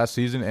toward the end of last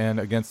season and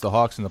against the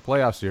Hawks in the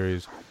playoff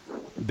series,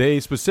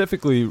 they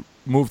specifically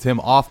moved him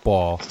off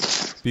ball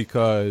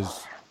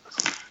because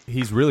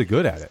he's really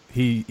good at it.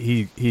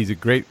 He's a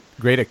great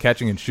at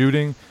catching and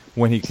shooting.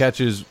 When he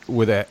catches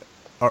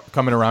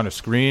coming around a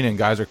screen and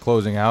guys are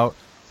closing out,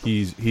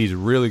 he's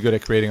really good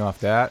at creating off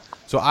that.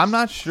 So I'm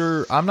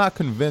not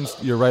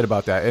convinced you're right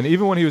about that. And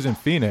even when he was in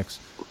Phoenix,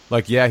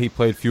 he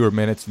played fewer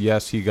minutes.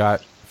 Yes, he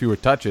got fewer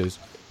touches.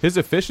 His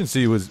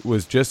efficiency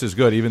was just as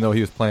good, even though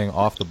he was playing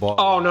off the ball.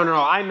 Oh, no.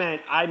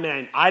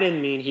 I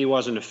didn't mean he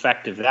wasn't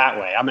effective that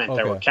way. I meant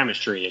there were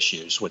chemistry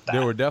issues with that.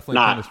 There were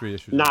definitely chemistry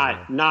issues.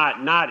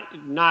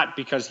 Not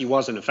because he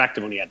wasn't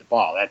effective when he had the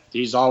ball. That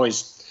he's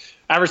always,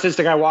 ever since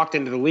the guy walked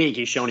into the league,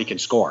 he's shown he can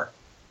score.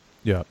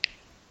 Yeah.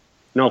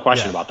 No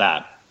question about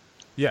that.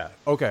 Yeah.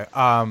 Okay.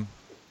 I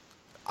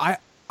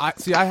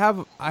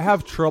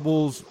have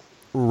troubles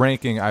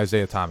ranking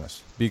Isaiah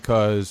Thomas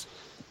because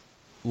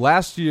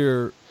last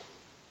year,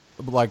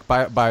 like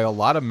by a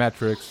lot of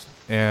metrics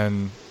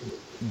and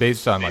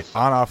based on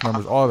on-off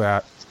numbers, all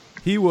that,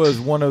 he was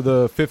one of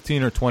the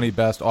 15 or 20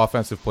 best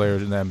offensive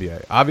players in the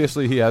NBA.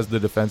 Obviously, he has the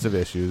defensive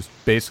issues,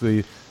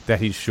 basically that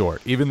he's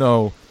short, even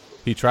though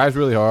he tries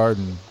really hard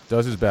and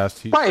does his best.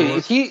 He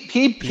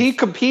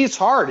competes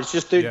hard. It's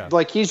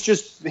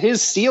just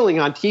his ceiling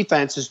on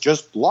defense is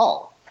just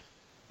low.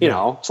 You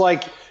know, it's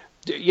like,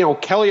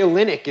 Kelly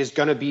Olynyk is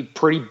going to be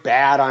pretty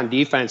bad on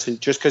defense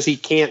just because he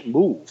can't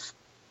move.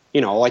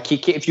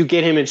 If you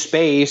get him in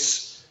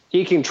space,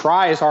 he can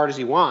try as hard as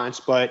he wants,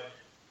 but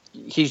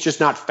he's just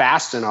not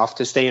fast enough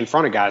to stay in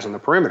front of guys on the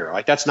perimeter.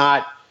 That's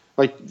not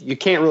you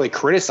can't really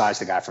criticize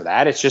the guy for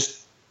that. It's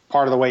just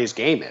part of the way his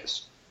game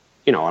is.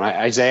 And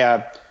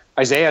Isaiah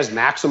has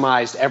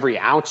maximized every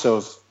ounce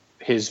of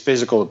his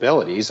physical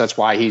abilities. That's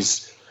why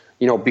he's,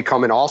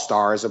 become an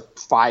all-star as a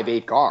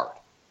 5'8" guard.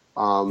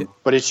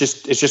 But it's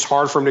just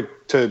hard for him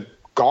to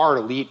guard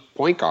elite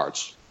point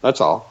guards.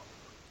 That's all.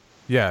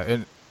 Yeah,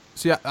 and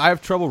see, I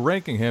have trouble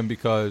ranking him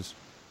because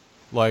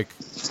Like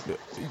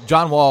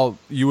John Wall,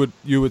 you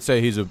would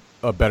say he's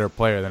a better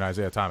player than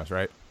Isaiah Thomas,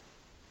 right?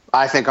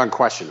 I think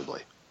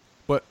unquestionably.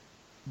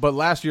 But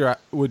last year,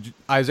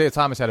 Isaiah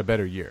Thomas had a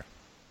better year?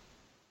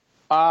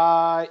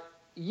 Yeah,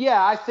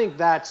 I think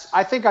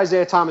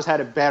Isaiah Thomas had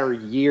a better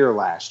year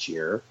last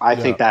year. I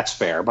think that's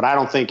fair, but I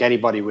don't think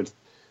anybody would.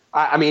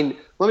 I mean,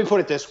 let me put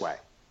it this way: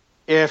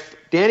 if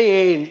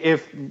Ernie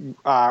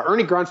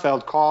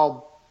Grunfeld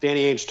called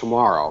Danny Ainge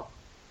tomorrow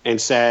and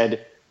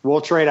said,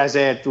 "We'll trade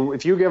Isaiah.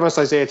 If you give us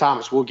Isaiah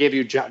Thomas, we'll give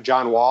you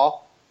John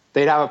Wall,"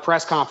 they'd have a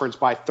press conference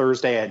by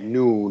Thursday at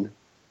noon.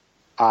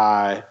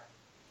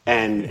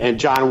 And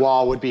John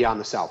Wall would be on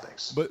the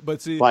Celtics.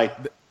 But see, like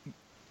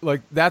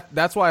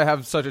that's why I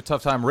have such a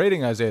tough time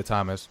rating Isaiah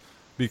Thomas,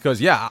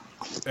 because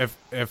if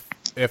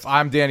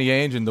I'm Danny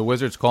Ainge and the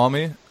Wizards call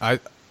me,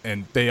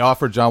 and they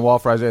offer John Wall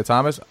for Isaiah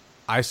Thomas,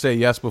 I say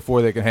yes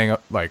before they can hang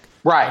up.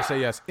 I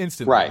say yes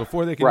instantly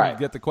before they can even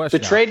get the question.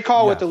 The trade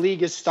call with the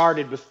league is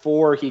started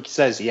before he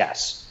says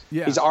yes.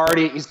 Yeah. He's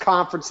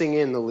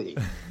conferencing in the league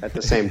at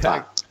the same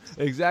time.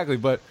 Exactly,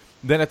 but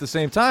then at the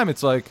same time,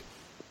 it's like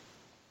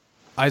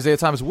Isaiah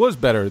Thomas was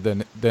better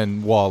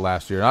than Wall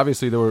last year.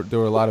 Obviously, there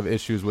were a lot of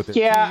issues with it.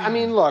 Yeah, I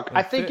mean, look,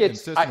 I think he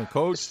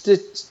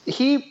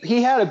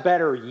had a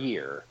better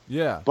year.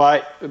 Yeah,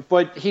 but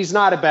he's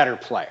not a better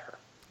player.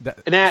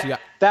 It's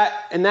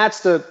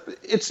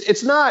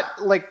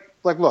not like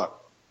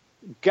look,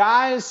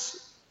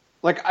 guys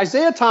like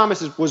Isaiah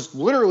Thomas was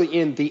literally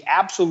in the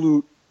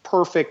absolute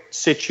perfect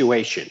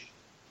situation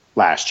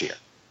last year.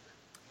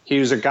 He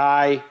was a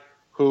guy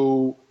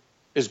who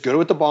is good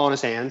with the ball in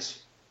his hands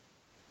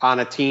on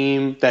a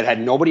team that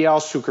had nobody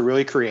else who could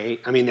really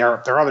create. I mean, there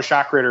are other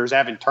shot creators,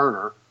 Evan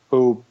Turner,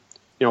 who,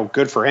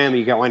 good for him.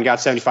 He got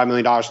 $75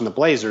 million from the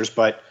Blazers,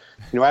 but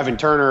Evan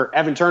Turner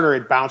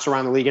had bounced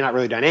around the league and not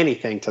really done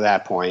anything to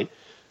that point.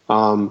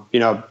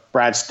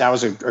 That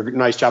was a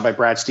nice job by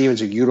Brad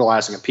Stevens of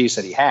utilizing a piece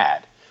that he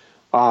had.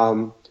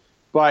 But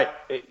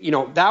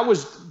that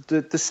was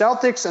the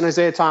Celtics, and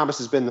Isaiah Thomas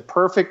has been the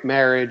perfect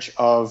marriage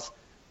of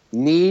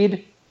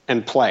need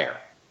and player.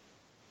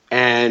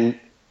 And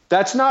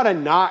that's not a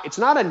knock. It's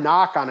not a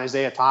knock on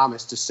Isaiah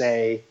Thomas to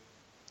say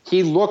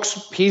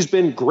he's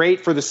been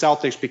great for the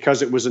Celtics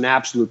because it was an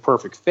absolute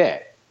perfect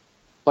fit.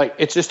 Like,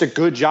 it's just a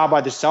good job by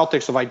the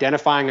Celtics of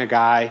identifying a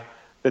guy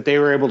that they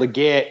were able to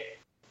get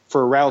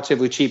for a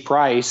relatively cheap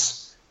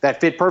price that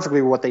fit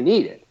perfectly with what they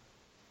needed.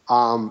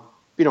 So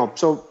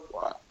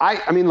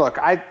I mean, look,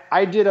 I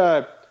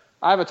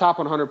have a top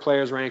 100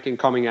 players ranking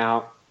coming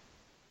out.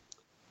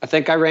 I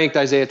think I ranked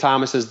Isaiah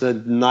Thomas as the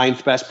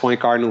 9th best point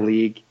guard in the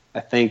league.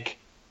 I think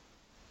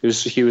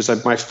he was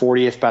like my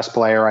 40th best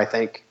player, I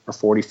think, or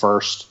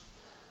 41st.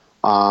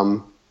 I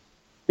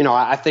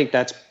think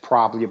that's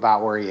probably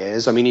about where he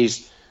is. I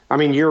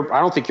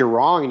don't think you're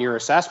wrong in your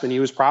assessment. He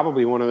was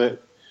probably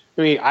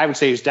I would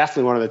say he was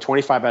definitely one of the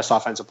 25 best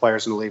offensive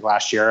players in the league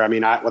last year. I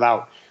mean,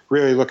 without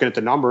really looking at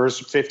the numbers,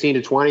 15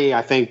 to 20,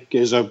 I think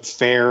is a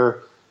fair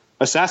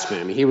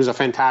assessment. I mean, he was a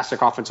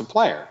fantastic offensive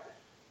player.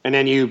 And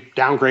then you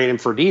downgrade him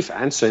for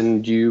defense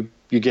and you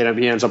get him,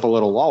 he ends up a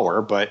little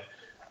lower. But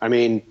I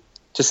mean,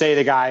 to say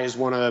the guy is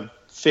one of the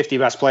 50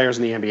 best players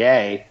in the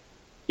NBA,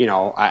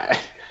 I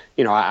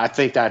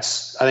think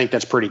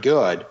that's pretty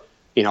good.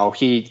 I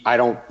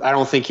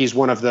don't think he's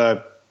one of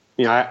the,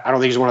 I don't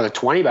think he's one of the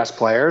 20 best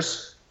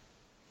players,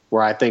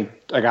 where I think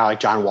a guy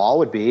like John Wall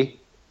would be,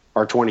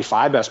 or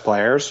 25 best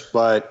players,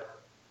 but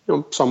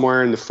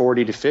somewhere in the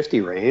 40 to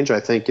 50 range, I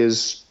think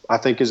is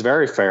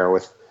very fair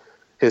with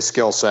his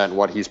skill set and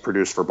what he's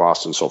produced for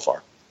Boston so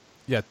far.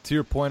 Yeah, to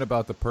your point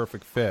about the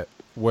perfect fit,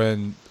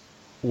 when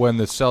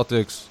the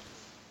Celtics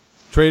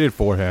traded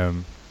for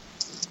him,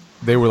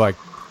 they were like,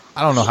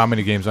 I don't know how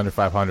many games under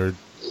 500.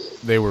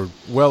 They were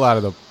well out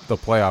of the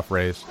playoff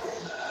race.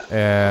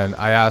 And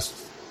I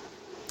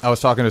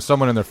was talking to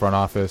someone in their front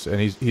office, and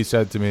he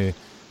said to me,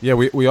 yeah,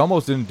 we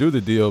almost didn't do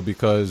the deal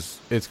because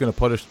it's going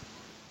to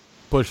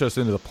push us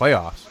into the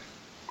playoffs.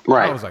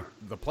 Right. I was like,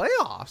 the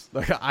playoffs?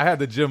 Like, I had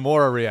the Jim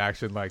Mora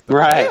reaction, like, the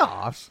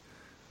playoffs?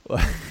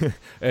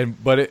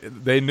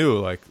 They knew,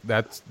 like,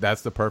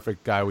 that's the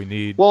perfect guy we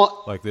need.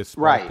 Well, like this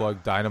spark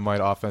plug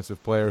dynamite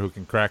offensive player who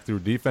can crack through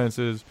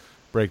defenses,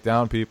 break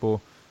down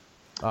people.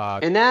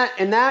 And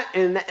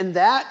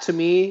that to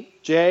me,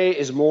 Jay,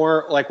 is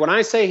more like, when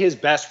I say his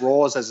best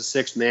role is as a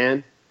sixth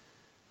man,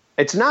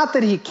 it's not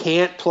that he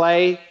can't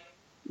play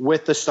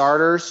with the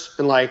starters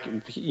and like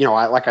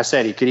I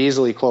said, he could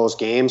easily close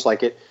games.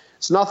 Like,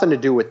 it's nothing to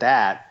do with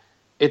that.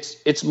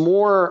 It's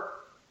more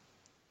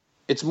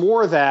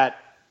that,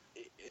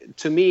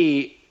 to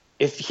me,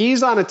 if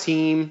he's on a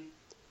team,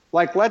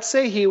 like, let's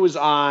say he was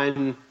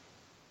on,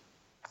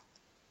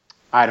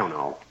 I don't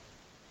know,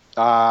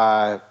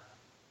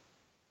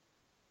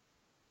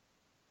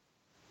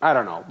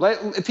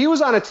 if he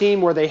was on a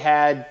team where they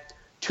had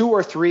 2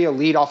 or 3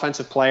 elite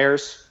offensive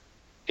players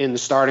in the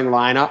starting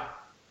lineup,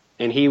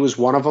 and he was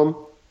one of them,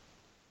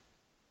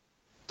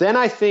 then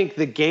I think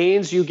the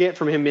gains you get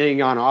from him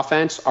being on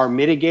offense are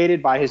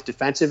mitigated by his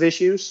defensive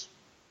issues.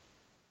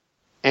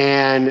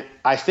 And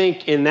I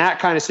think in that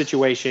kind of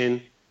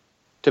situation,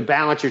 to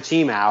balance your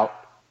team out,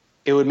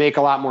 it would make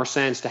a lot more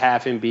sense to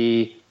have him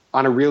be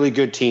on a really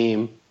good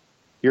team,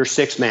 your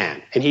sixth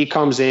man. And he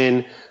comes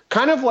in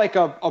kind of like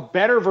a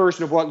better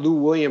version of what Lou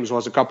Williams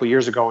was a couple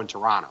years ago in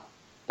Toronto.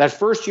 That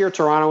first year,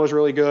 Toronto was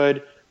really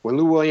good. When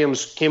Lou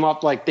Williams came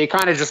up, like they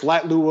kind of just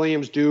let Lou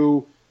Williams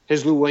do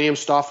his Lou Williams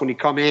stuff when he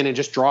come in and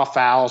just draw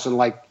fouls and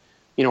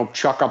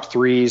chuck up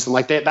threes. And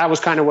that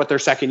was kind of what their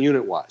second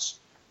unit was,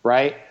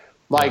 right?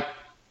 Like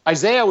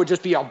Isaiah would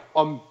just be a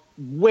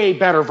way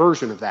better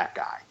version of that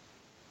guy.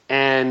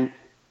 And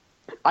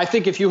I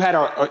think if you had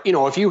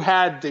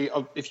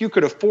if you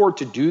could afford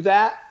to do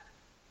that,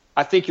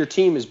 I think your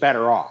team is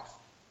better off.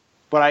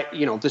 But the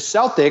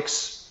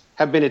Celtics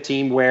have been a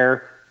team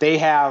where they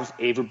have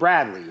Avery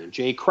Bradley and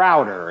Jay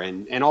Crowder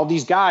and all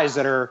these guys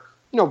that are,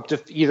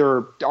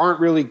 either aren't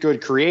really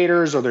good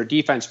creators or they're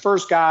defense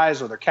first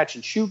guys or they're catch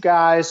and shoot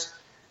guys.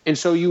 And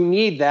so you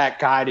need that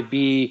guy to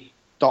be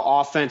the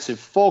offensive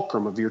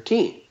fulcrum of your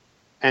team.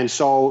 And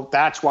so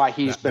that's why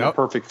he's been a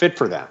perfect fit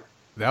for them.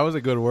 That was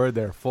a good word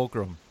there,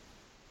 fulcrum.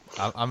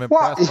 I'm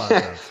impressed by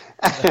that.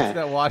 That's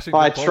that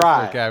Washington Post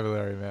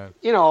vocabulary, man.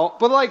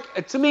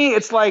 But to me,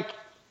 it's like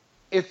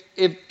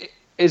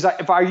is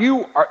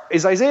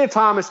Isaiah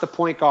Thomas the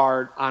point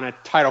guard on a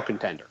title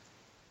contender?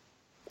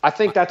 I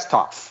think that's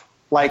tough.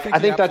 I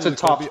think that's a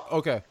tough.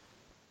 Okay.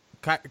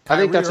 I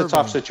think that's a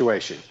tough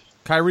situation.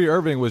 Kyrie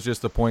Irving was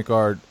just the point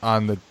guard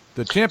on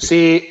the champion.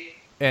 See,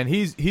 and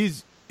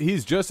he's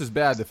just as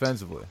bad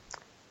defensively.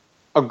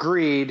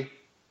 Agreed.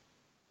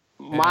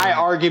 My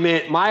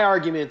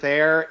argument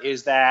there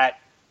is that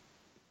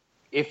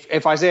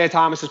if Isaiah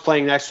Thomas is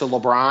playing next to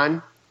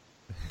LeBron,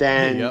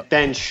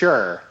 then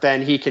sure,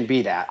 then he can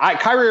be that.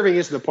 Kyrie Irving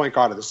isn't the point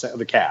guard of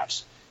the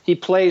Cavs. He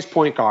plays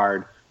point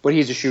guard, but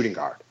he's a shooting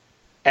guard,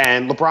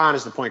 and LeBron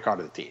is the point guard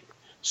of the team.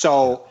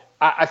 So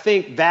I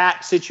think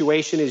that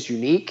situation is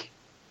unique,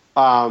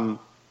 so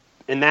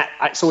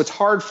it's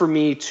hard for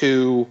me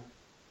to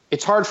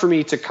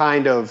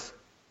kind of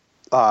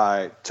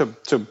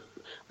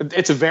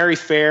It's a very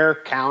fair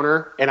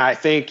counter, and I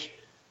think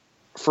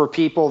for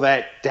people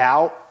that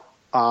doubt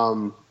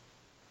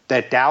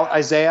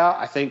Isaiah,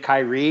 I think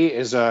Kyrie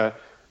is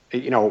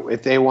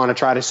if they want to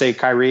try to say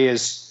Kyrie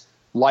is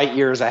light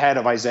years ahead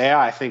of Isaiah,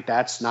 I think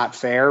that's not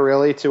fair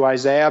really to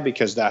Isaiah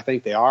because I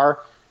think they are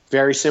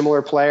very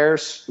similar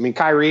players. I mean,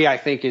 Kyrie I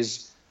think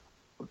is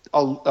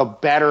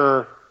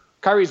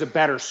Kyrie's a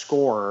better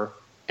scorer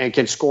and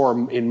can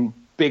score in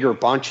bigger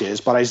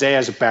bunches, but Isaiah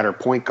is a better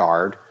point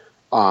guard.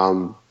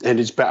 And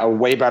is a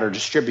way better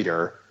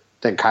distributor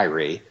than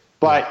Kyrie.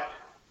 But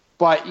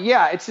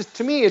yeah, it's just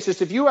to me, it's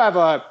just if you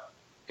have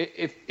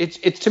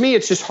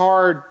it's just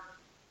hard.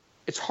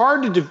 It's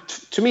hard to do.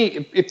 To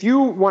me, if you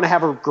want to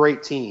have a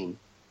great team,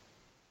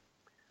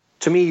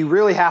 to me, you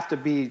really have to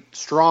be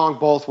strong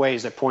both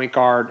ways at point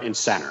guard and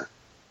center.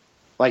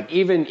 Like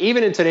even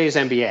in today's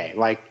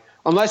NBA,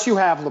 unless you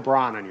have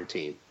LeBron on your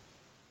team,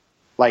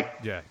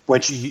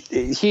 which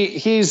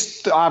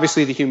he's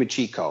obviously the human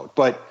cheat code,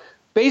 but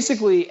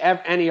basically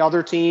any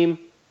other team,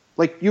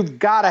 you've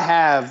got to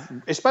have,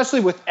 especially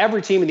with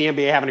every team in the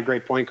NBA having a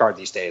great point guard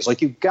these days,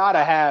 you've got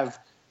to have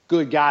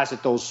good guys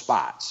at those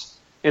spots.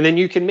 And then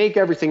you can make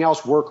everything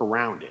else work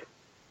around it.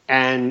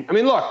 And, I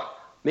mean, look,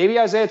 maybe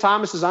Isaiah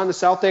Thomas is on the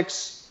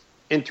Celtics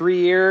in 3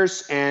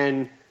 years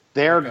and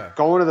they're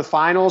going to the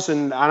finals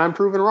and I'm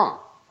proven wrong.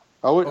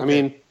 I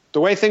mean,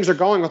 the way things are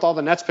going with all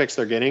the Nets picks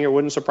they're getting, it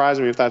wouldn't surprise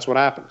me if that's what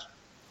happens.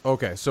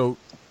 Okay, so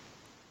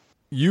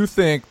you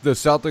think the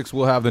Celtics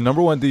will have the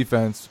number one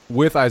defense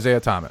with Isaiah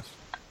Thomas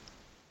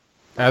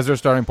as their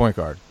starting point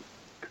guard?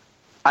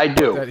 I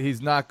do. That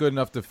he's not good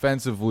enough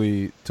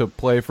defensively to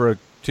play for a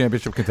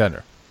championship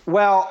contender.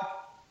 Well,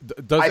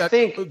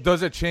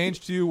 does it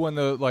change to you when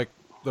the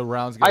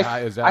rounds get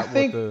high? Is that I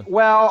think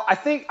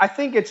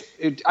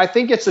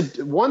it's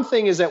one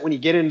thing is that when you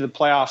get into the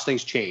playoffs,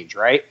 things change,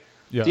 right?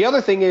 Yeah. The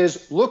other thing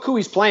is look who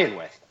he's playing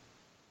with.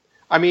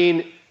 I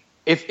mean,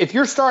 if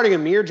you're starting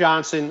Amir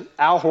Johnson,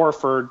 Al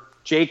Horford,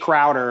 Jay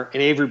Crowder,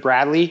 and Avery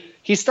Bradley,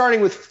 he's starting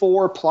with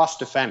 4+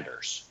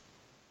 defenders.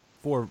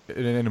 4,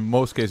 in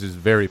most cases,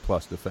 very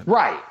plus defenders.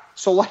 Right.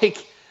 So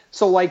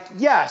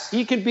yes,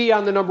 he could be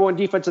on the number one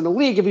defense in the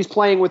league if he's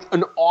playing with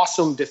an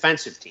awesome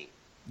defensive team.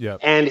 Yeah.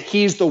 And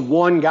he's the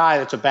one guy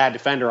that's a bad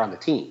defender on the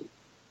team,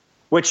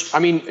 which, I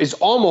mean, is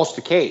almost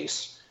the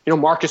case.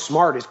 Marcus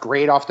Smart is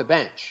great off the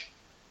bench.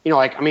 Kelly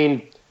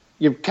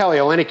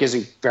Olynyk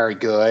isn't very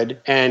good,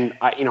 and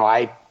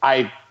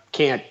I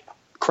can't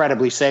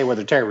credibly say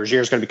whether Terry Rozier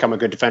is going to become a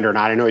good defender or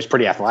not. I know he's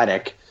pretty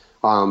athletic,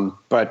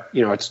 but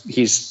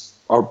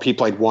he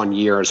played 1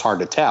 year. It's hard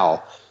to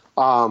tell.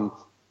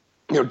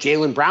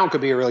 Jaylen Brown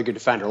could be a really good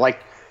defender.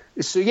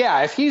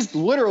 If he's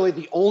literally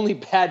the only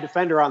bad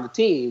defender on the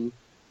team,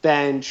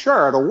 then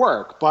sure, it'll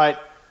work.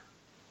 But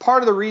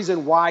part of the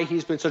reason why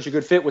he's been such a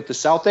good fit with the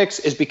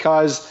Celtics is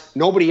because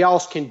nobody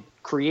else can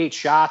create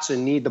shots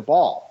and need the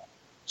ball.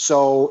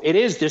 So it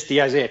is just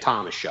the Isaiah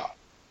Thomas show.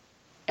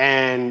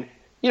 And,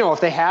 if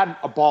they had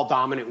a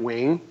ball-dominant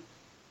wing,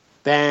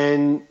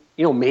 then,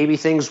 maybe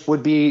things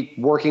would be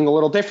working a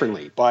little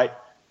differently. But,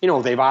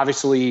 they're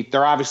obviously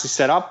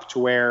set up to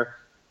where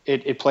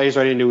it plays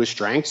right into his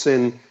strengths.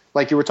 And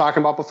like you were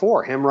talking about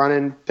before, him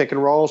running pick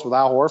and rolls with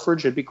Al Horford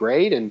should be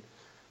great. And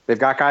they've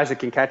got guys that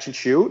can catch and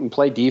shoot and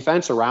play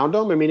defense around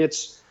them. I mean,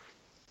 it's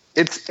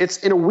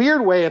in a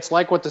weird way, it's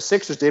like what the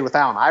Sixers did with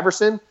Allen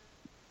Iverson.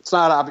 It's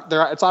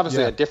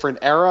obviously a different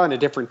era and a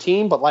different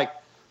team, but like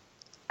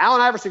Allen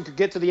Iverson could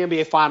get to the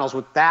NBA Finals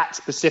with that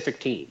specific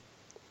team.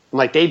 And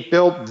like they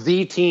built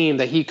the team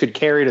that he could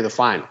carry to the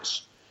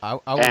finals. I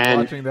was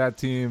watching that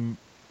team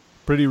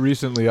pretty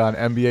recently on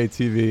NBA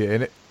TV,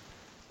 and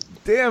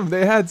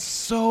they had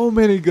so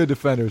many good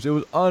defenders. It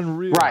was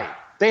unreal. Right.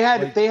 They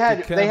had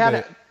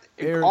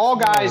Eric all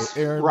guys.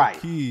 Aaron right.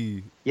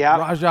 McKee, yeah.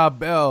 Rajah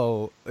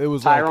Bell. It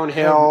was Tyrone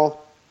Hill.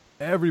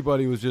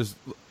 Everybody was just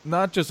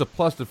not just a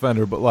plus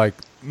defender, but like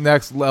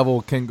next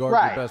level can guard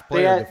the best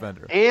player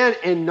defender.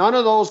 And none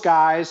of those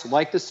guys,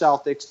 like the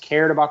Celtics,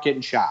 cared about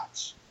getting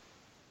shots.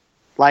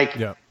 Like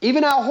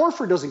even Al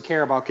Horford doesn't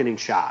care about getting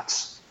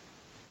shots.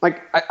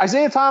 Like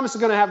Isaiah Thomas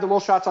is going to have the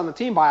most shots on the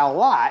team by a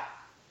lot,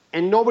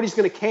 and nobody's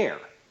going to care.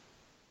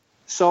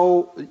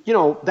 So,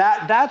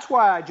 that's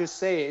why I just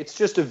say it's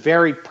just a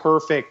very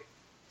perfect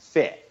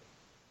fit.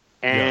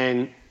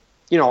 And,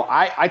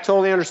 I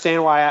totally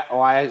understand why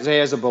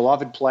Isaiah is a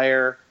beloved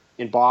player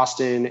in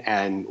Boston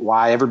and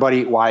why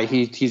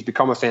he's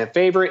become a fan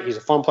favorite. He's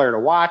a fun player to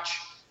watch.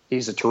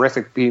 He's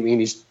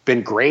he's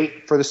been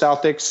great for the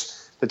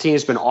Celtics. The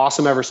team's been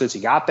awesome ever since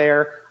he got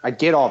there. I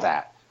get all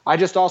that. I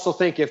just also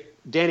think if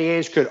Danny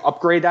Ainge could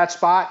upgrade that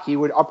spot, he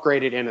would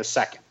upgrade it in a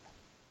second.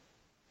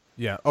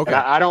 Yeah. Okay.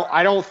 I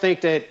don't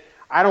think that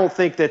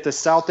the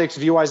Celtics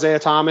view Isaiah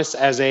Thomas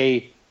as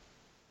a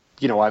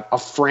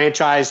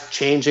franchise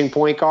changing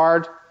point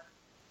guard.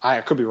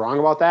 I could be wrong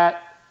about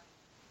that.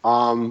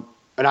 And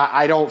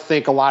I don't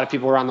think a lot of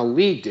people around the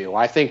league do.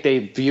 I think they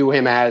view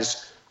him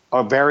as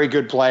a very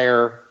good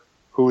player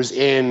who's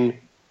in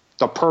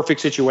the perfect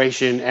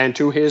situation, and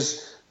to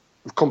his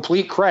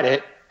complete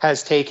credit,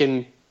 has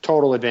taken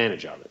total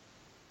advantage of it.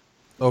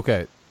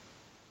 Okay.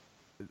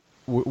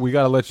 We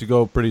got to let you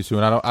go pretty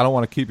soon. I don't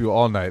want to keep you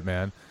all night,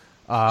 man.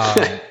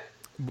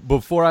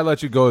 Before I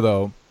let you go,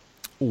 though,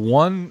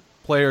 one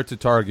player to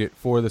target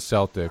for the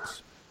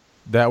Celtics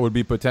that would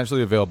be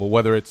potentially available,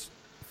 whether it's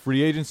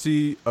free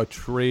agency, a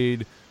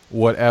trade,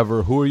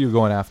 whatever, who are you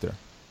going after?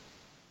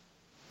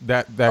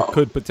 That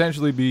could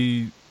potentially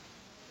be.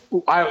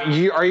 Are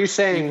you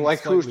saying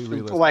like who's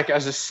like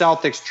as a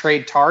Celtics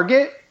trade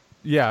target?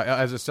 Yeah,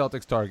 as a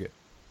Celtics target.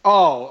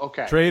 Oh,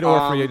 okay. Trade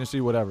or free agency,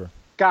 whatever.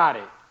 Got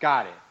it.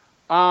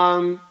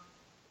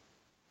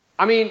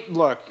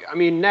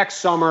 Next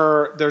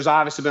summer, there's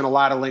obviously been a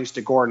lot of links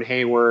to Gordon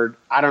Hayward.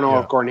 I don't know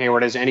if Gordon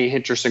Hayward has any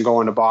interest in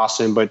going to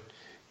Boston, but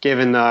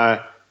given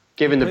the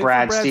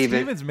Brad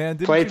Stevens, man,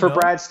 played for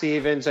Brad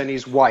Stevens, and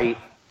he's white,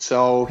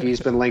 so he's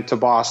been linked to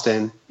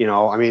Boston.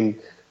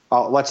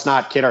 Let's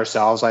not kid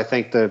ourselves. I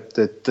think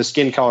the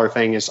skin color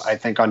thing is, I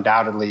think,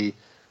 undoubtedly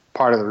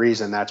part of the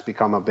reason that's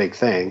become a big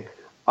thing.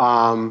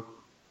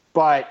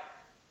 But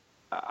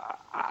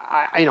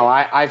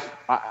I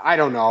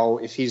don't know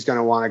if he's going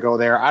to want to go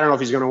there. I don't know if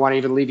he's going to want to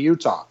even leave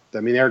Utah.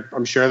 I mean,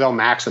 I'm sure they'll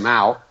max him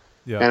out.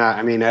 Yeah.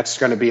 And that's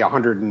going to be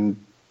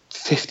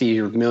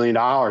 $150 million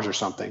or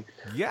something.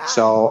 Yeah.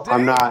 So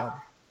damn.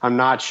 I'm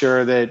not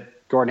sure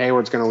that Gordon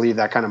Hayward's going to leave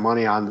that kind of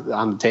money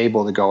on the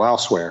table to go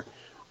elsewhere.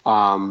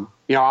 Al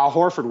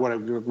Horford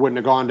wouldn't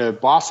have gone to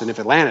Boston if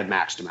Atlanta had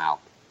maxed him out.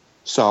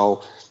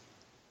 So,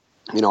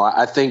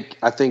 I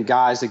think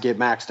guys that get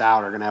maxed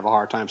out are going to have a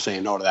hard time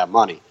saying no to that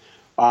money.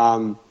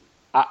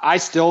 I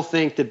still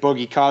think that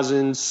Boogie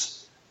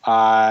Cousins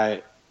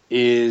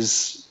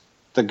is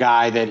the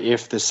guy that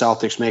if the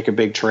Celtics make a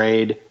big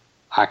trade,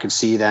 I could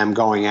see them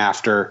going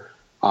after.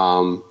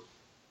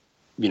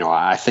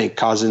 I think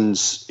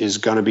Cousins is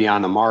going to be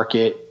on the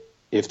market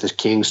if the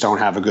Kings don't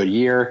have a good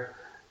year.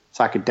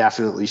 So I could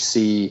definitely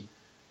see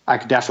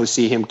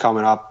him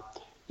coming up.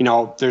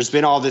 There's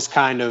been all this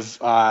kind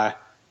of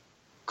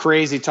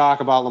crazy talk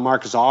about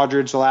LaMarcus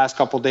Aldridge the last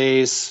couple of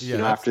days.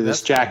 After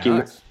this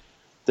Jackie.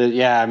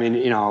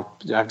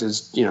 After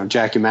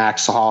Jackie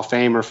Mack's a Hall of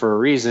Famer for a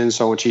reason.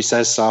 So when she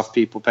says stuff,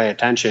 people pay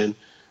attention.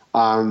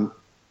 If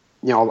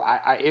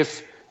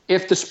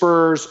the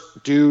Spurs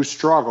do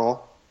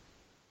struggle,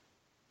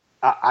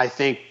 I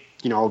think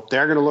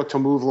they're going to look to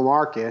move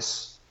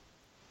LaMarcus.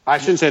 I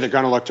shouldn't say they're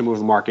going to look to move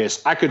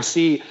LaMarcus.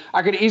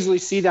 I could easily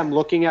see them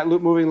looking at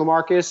moving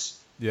LaMarcus.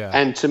 Yeah.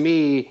 And to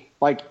me,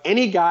 like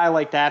any guy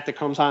like that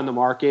comes on the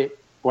market,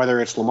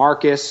 whether it's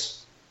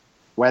LaMarcus,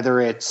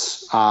 whether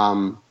it's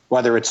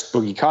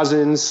Boogie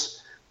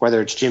Cousins,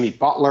 whether it's Jimmy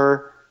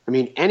Butler. I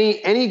mean,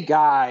 any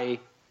guy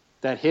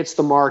that hits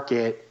the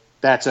market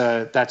that's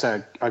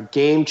a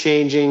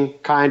game-changing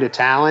kind of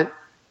talent,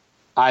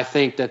 I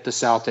think that the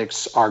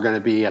Celtics are going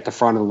to be at the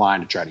front of the line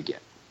to try to get.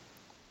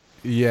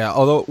 Yeah,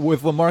 although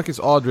with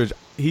LaMarcus Aldridge,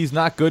 he's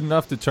not good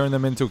enough to turn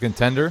them into a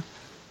contender.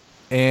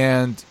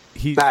 And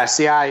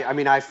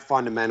I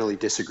fundamentally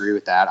disagree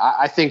with that.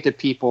 I think that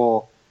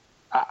people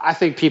I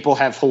think people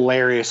have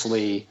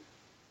hilariously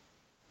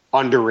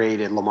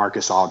underrated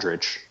LaMarcus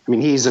Aldridge. I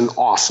mean, he's an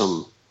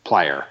awesome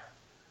player.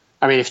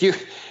 I mean, if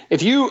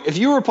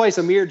you replace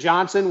Amir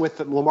Johnson with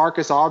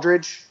LaMarcus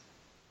Aldridge,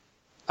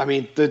 I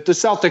mean, the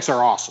Celtics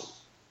are awesome.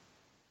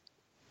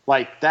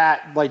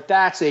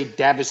 That's a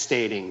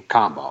devastating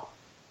combo.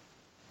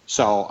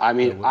 So, I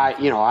mean, I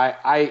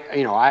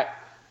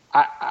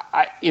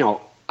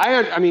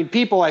mean,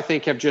 people I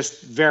think have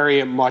just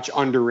very much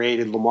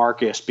underrated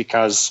LaMarcus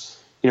because,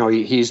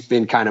 he's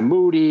been kind of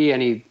moody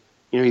and he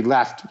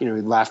left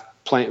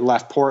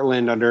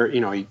Portland under,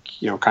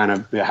 kind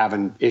of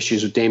having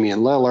issues with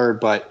Damian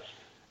Lillard. But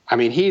I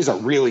mean, he's a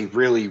really,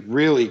 really,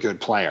 really good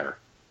player.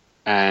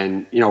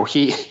 And,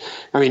 he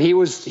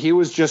was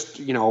just,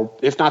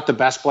 if not the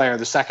best player,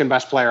 the second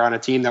best player on a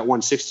team that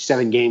won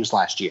 67 games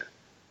last year.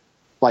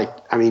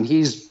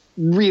 He's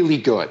really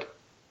good.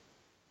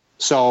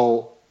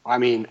 So, I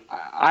mean,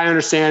 I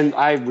understand.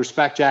 I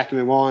respect Jackie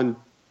McMullen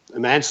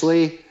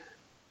immensely.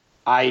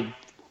 I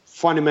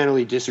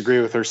fundamentally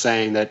disagree with her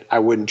saying that I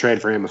wouldn't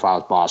trade for him if I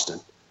was Boston.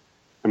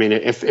 I mean,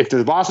 if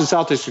the Boston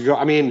Celtics could go,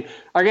 I mean,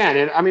 again,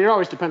 it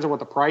always depends on what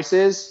the price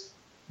is,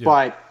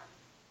 but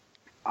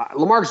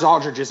LaMarcus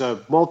Aldridge is a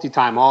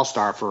multi-time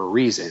All-Star for a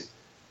reason.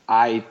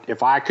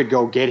 If I could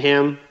go get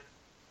him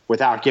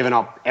without giving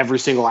up every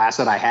single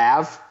asset I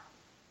have,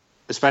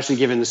 especially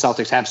given the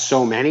Celtics have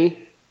so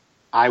many,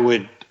 I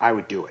would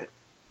do it.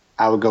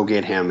 I would go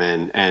get him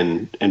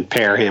and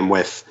pair him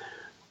with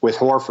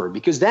Horford,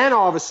 because then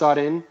all of a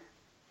sudden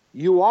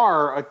you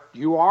are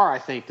I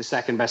think the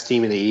second best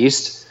team in the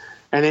East,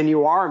 and then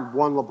you are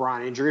one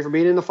LeBron injury from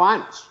being in the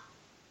finals.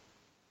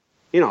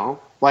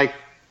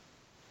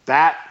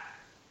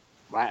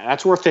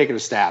 That's worth taking a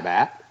stab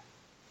at,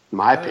 in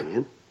my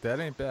opinion. That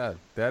ain't bad.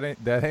 That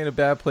ain't a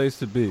bad place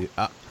to be.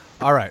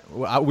 All right,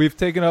 we've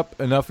taken up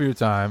enough of your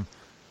time.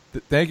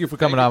 Thank you for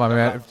coming on, my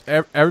man.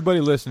 Everybody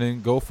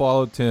listening, go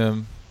follow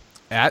Tim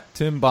at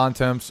Tim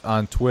Bontemps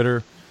on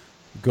Twitter.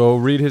 Go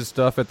read his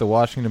stuff at the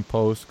Washington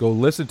Post. Go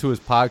listen to his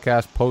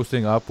podcast,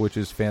 Posting Up, which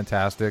is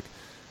fantastic.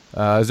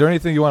 Is there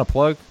anything you want to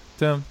plug,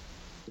 Tim?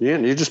 Yeah,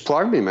 you just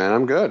plugged me, man.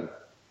 I'm good.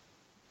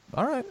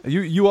 All right.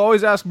 You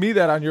always ask me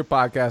that on your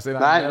podcast, and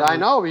I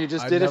know, but you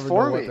just did it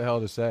for me. What the hell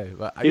to say?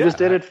 But you just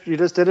did it. You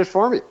just did it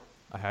for me.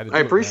 I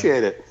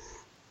appreciate it.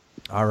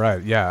 All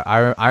right. Yeah,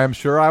 I am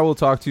sure I will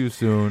talk to you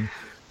soon.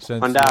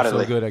 Since Undoubtedly.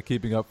 you're so good at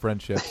keeping up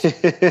friendships.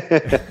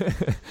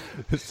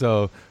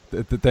 So,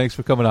 thanks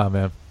for coming on,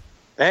 man.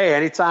 Hey,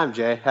 anytime,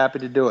 Jay. Happy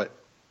to do it.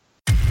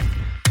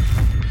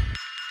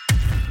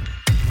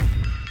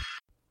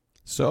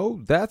 So,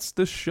 that's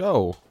the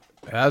show.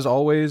 As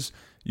always,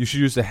 you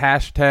should use the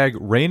hashtag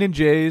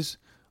RaininJays,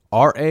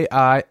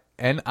 RAININJS.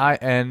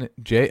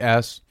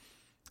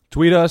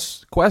 Tweet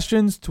us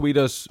questions, tweet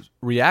us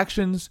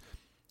reactions,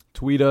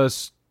 tweet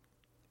us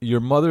your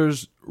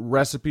mother's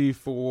recipe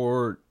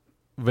for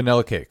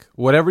vanilla cake.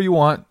 Whatever you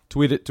want,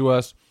 tweet it to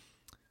us.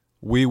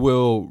 We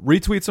will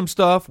retweet some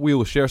stuff. We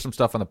will share some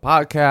stuff on the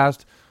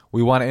podcast.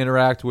 We want to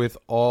interact with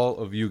all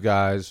of you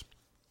guys.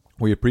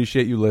 We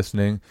appreciate you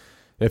listening.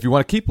 If you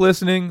want to keep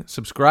listening,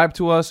 subscribe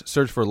to us.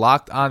 Search for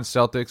Locked On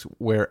Celtics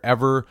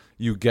wherever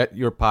you get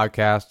your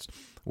podcasts,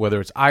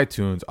 whether it's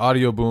iTunes,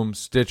 Audio Boom,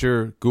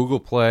 Stitcher, Google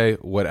Play,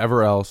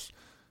 whatever else.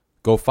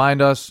 Go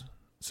find us,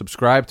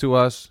 subscribe to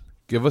us,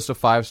 give us a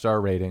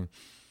 5-star rating,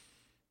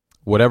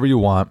 whatever you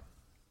want,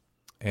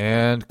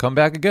 and come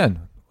back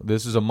again.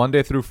 This is a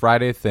Monday through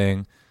Friday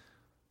thing.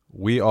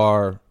 We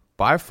are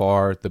by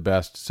far the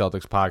best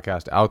Celtics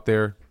podcast out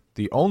there,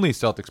 the only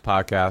Celtics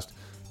podcast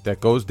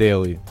that goes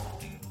daily.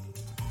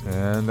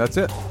 And that's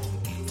it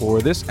for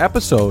this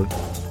episode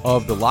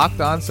of the Locked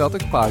On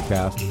Celtics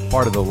podcast,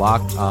 part of the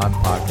Locked On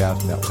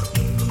Podcast Network.